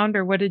the ground,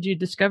 or what did you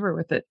discover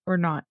with it, or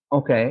not?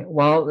 Okay.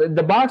 Well,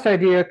 the box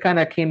idea kind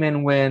of came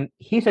in when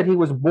he said he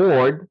was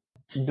bored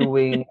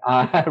doing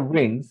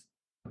rings.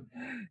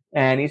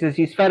 And he says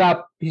he's fed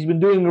up. He's been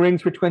doing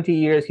rings for 20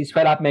 years. He's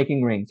fed up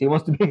making rings. He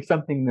wants to make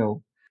something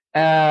new.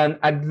 And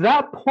at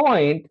that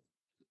point,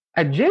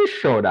 a Djinn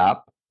showed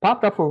up,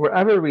 popped up for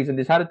whatever reason,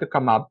 decided to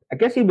come up. I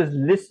guess he was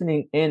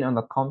listening in on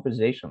the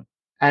conversation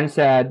and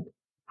said,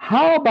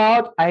 how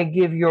about I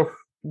give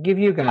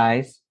you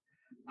guys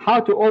how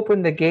to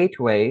open the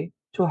gateway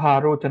to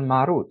Harut and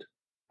Marut?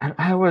 And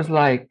I was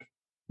like,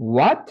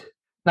 what?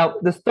 Now,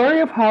 the story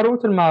of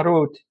Harut and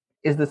Marut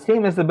is the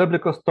same as the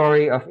biblical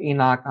story of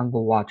Enoch and the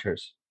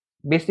Watchers.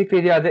 Basically,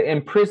 they are the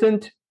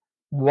imprisoned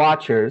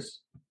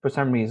Watchers, for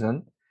some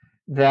reason,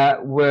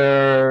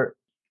 who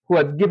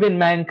had given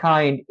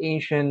mankind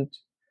ancient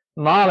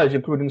knowledge,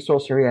 including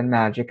sorcery and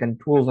magic and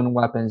tools and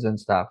weapons and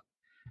stuff.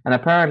 And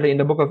apparently, in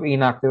the book of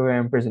Enoch, they were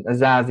imprisoned.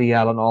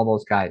 Azazel and all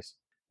those guys,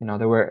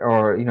 they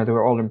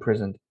were all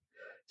imprisoned.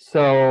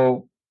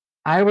 So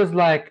I was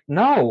like,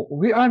 no,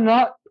 we are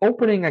not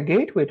opening a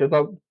gateway to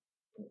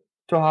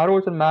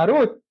Harut and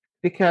Marut,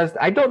 because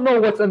I don't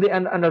know what's on the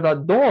end under the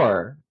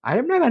door.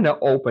 I'm not going to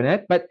open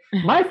it. But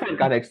my friend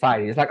got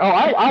excited. He's like, oh,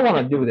 I want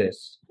to do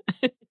this.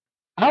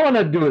 I want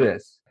to do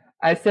this.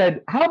 I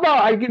said, how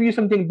about I give you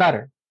something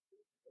better?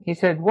 He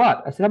said,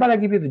 what? I said, how about I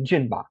give you the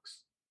Djinn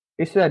box?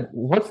 He said,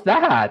 what's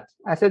that?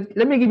 I said,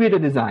 let me give you the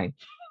design.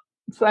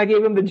 So I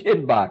gave him the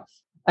Djinn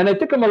box. And it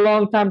took him a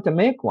long time to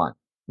make one.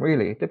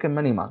 Really, it took him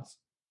many months.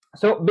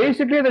 So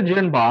basically, the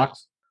Djinn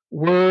box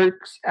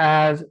works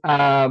as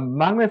a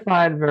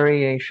magnified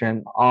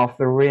variation of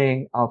the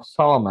Ring of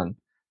Solomon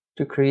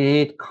to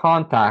create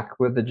contact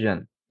with the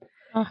Jinn.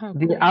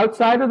 The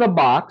outside of the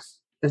box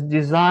is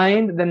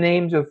designed the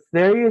names of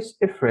various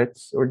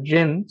Ifrits or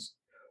Jinns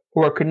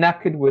who are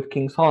connected with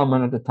King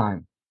Solomon at the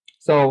time.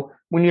 So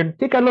when you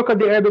take a look at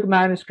the Arabic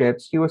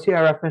manuscripts, you will see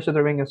a reference to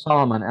the Ring of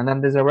Solomon, and then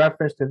there's a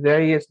reference to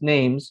various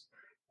names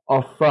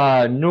of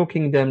New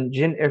Kingdom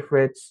Jinn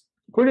Ifrits,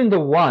 including the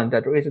one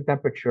that raised the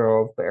temperature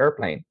of the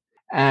airplane,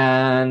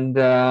 and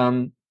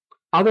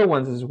other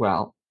ones as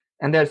well.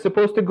 And they're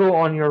supposed to go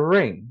on your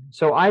ring.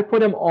 So I put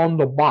them on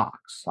the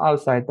box,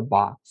 outside the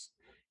box,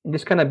 in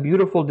this kind of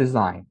beautiful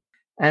design.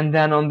 And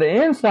then on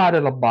the inside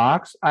of the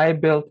box, I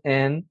built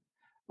in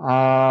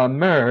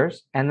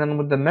mirrors. And then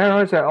with the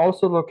mirrors, I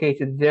also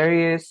located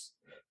various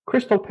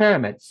crystal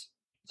pyramids.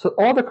 So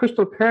all the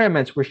crystal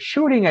pyramids were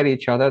shooting at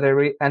each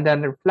other and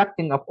then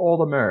reflecting off all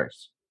the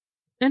mirrors.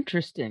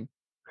 Interesting.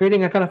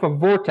 Creating a kind of a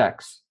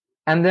vortex.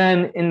 And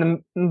then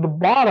in the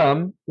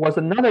bottom was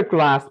another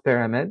glass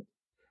pyramid.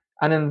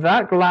 And in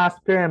that glass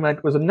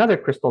pyramid was another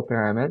crystal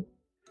pyramid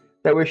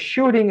that was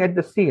shooting at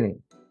the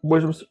ceiling,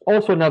 which was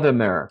also another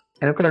mirror,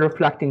 and kind of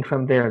reflecting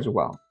from there as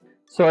well.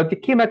 So it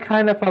became a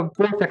kind of a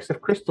vortex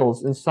of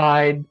crystals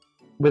inside,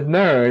 with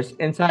mirrors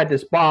inside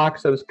this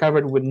box that was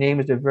covered with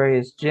names of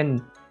various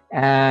jinn.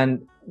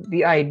 And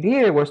the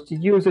idea was to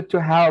use it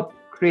to help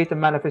create a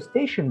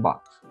manifestation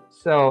box.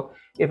 So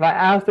if I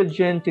ask the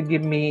jinn to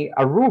give me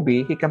a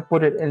ruby, he can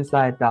put it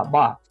inside that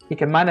box. He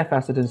can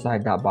manifest it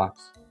inside that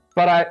box.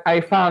 But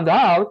I found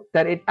out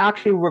that it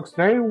actually works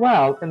very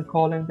well in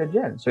calling the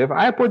jinn. So if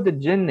I put the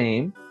jinn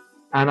name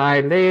and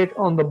I lay it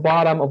on the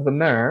bottom of the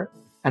mirror,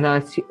 and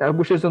I see,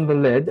 which is on the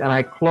lid, and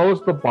I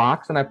close the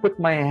box, and I put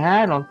my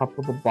hand on top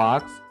of the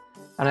box,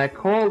 and I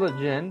call the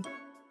jinn,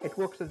 it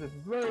works as a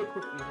very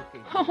quick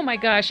invocation. Oh my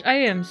gosh, I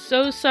am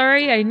so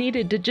sorry. I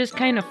needed to just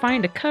kind of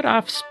find a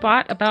cutoff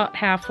spot about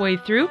halfway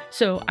through,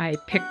 so I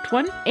picked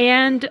one.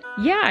 And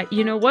yeah,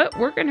 you know what?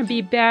 We're going to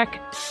be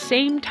back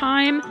same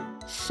time,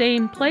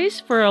 same place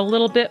for a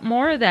little bit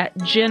more of that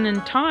Djinn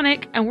and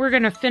Tonic, and we're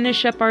going to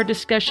finish up our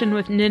discussion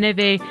with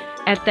Nineveh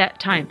at that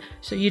time,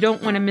 so you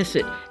don't want to miss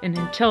it. And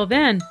until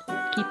then,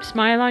 keep a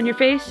smile on your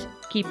face,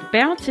 keep a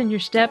bounce in your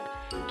step,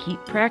 keep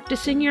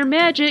practicing your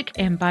magic,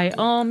 and by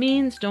all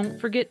means,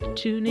 don't forget to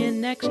tune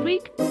in next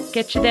week.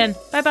 Catch you then.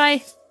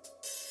 Bye-bye.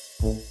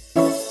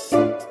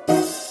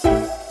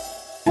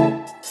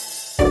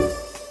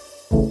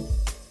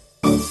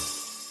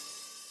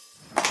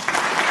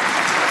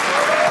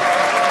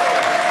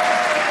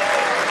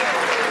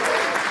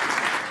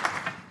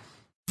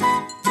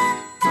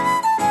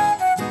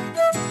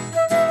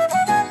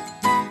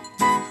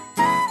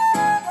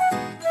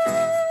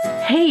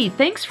 Hey,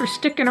 thanks for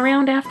sticking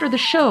around after the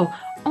show.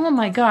 Oh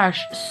my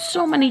gosh,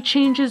 so many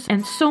changes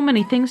and so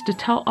many things to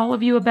tell all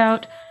of you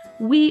about.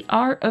 We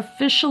are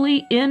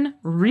officially in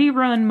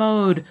rerun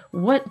mode.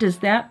 What does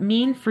that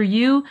mean for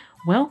you?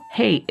 Well,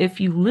 hey, if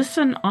you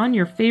listen on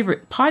your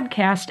favorite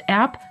podcast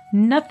app,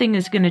 nothing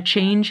is going to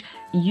change.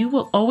 You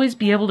will always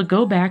be able to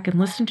go back and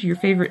listen to your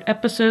favorite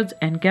episodes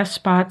and guest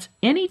spots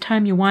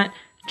anytime you want,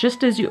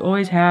 just as you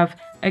always have.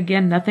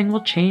 Again, nothing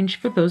will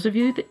change for those of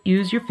you that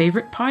use your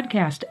favorite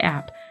podcast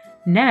app.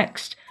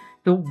 Next,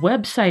 the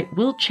website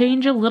will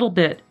change a little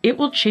bit. It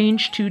will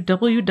change to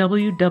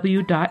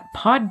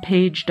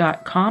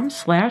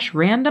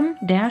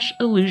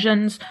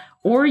www.podpage.com/random-illusions,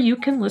 or you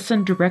can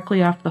listen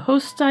directly off the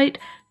host site,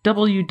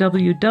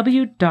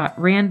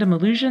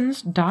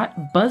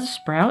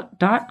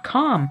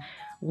 www.randomillusions.buzzsprout.com.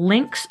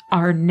 Links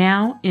are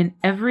now in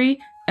every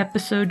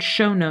episode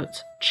show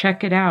notes.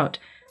 Check it out.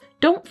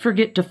 Don't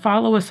forget to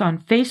follow us on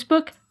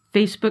Facebook,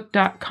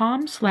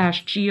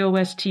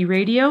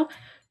 facebook.com/GOSTradio,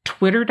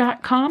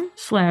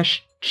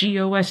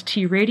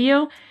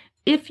 twitter.com/GOSTradio.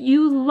 If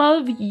you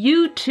love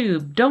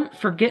YouTube, don't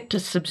forget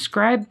to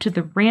subscribe to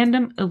the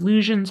Random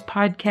Illusions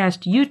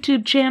Podcast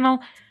YouTube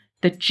channel,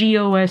 the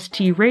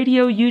GOST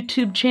Radio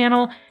YouTube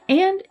channel,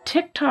 and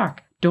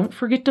TikTok. Don't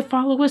forget to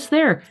follow us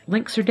there.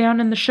 Links are down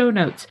in the show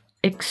notes.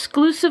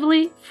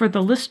 Exclusively for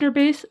the listener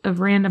base of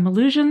Random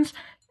Illusions,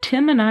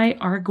 Tim and I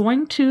are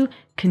going to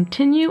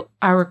continue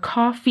our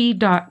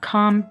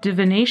Ko-fi.com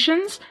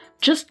divinations.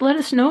 Just let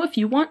us know if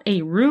you want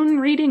a rune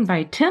reading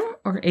by Tim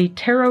or a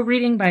tarot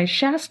reading by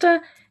Shasta,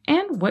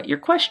 and what your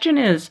question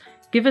is.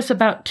 Give us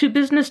about 2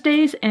 business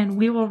days and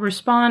we will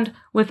respond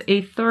with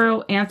a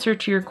thorough answer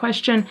to your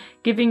question,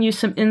 giving you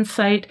some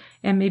insight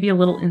and maybe a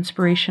little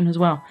inspiration as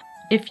well.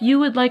 If you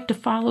would like to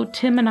follow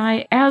Tim and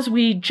I as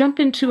we jump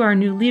into our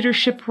new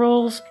leadership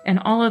roles and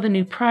all of the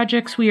new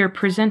projects we are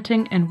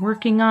presenting and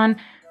working on,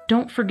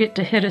 don't forget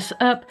to hit us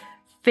up.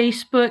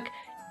 Facebook,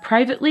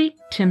 privately,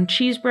 Tim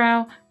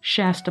Cheesebrow,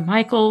 Shasta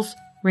Michaels,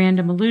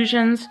 Random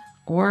Illusions,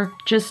 or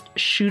just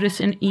shoot us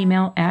an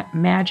email at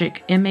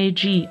magic,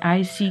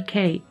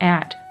 MAGICK,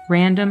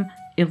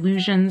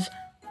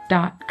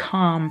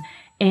 @randomillusions.com.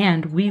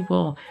 and we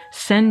will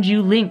send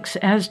you links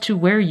as to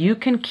where you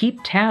can keep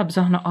tabs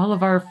on all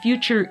of our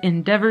future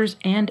endeavors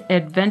and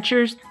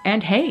adventures.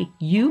 And hey,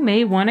 you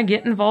may want to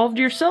get involved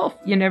yourself.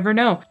 You never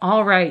know.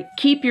 All right,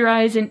 keep your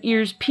eyes and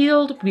ears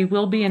peeled. We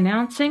will be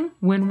announcing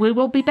when we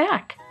will be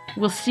back.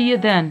 We'll see you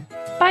then.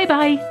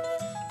 Bye-bye.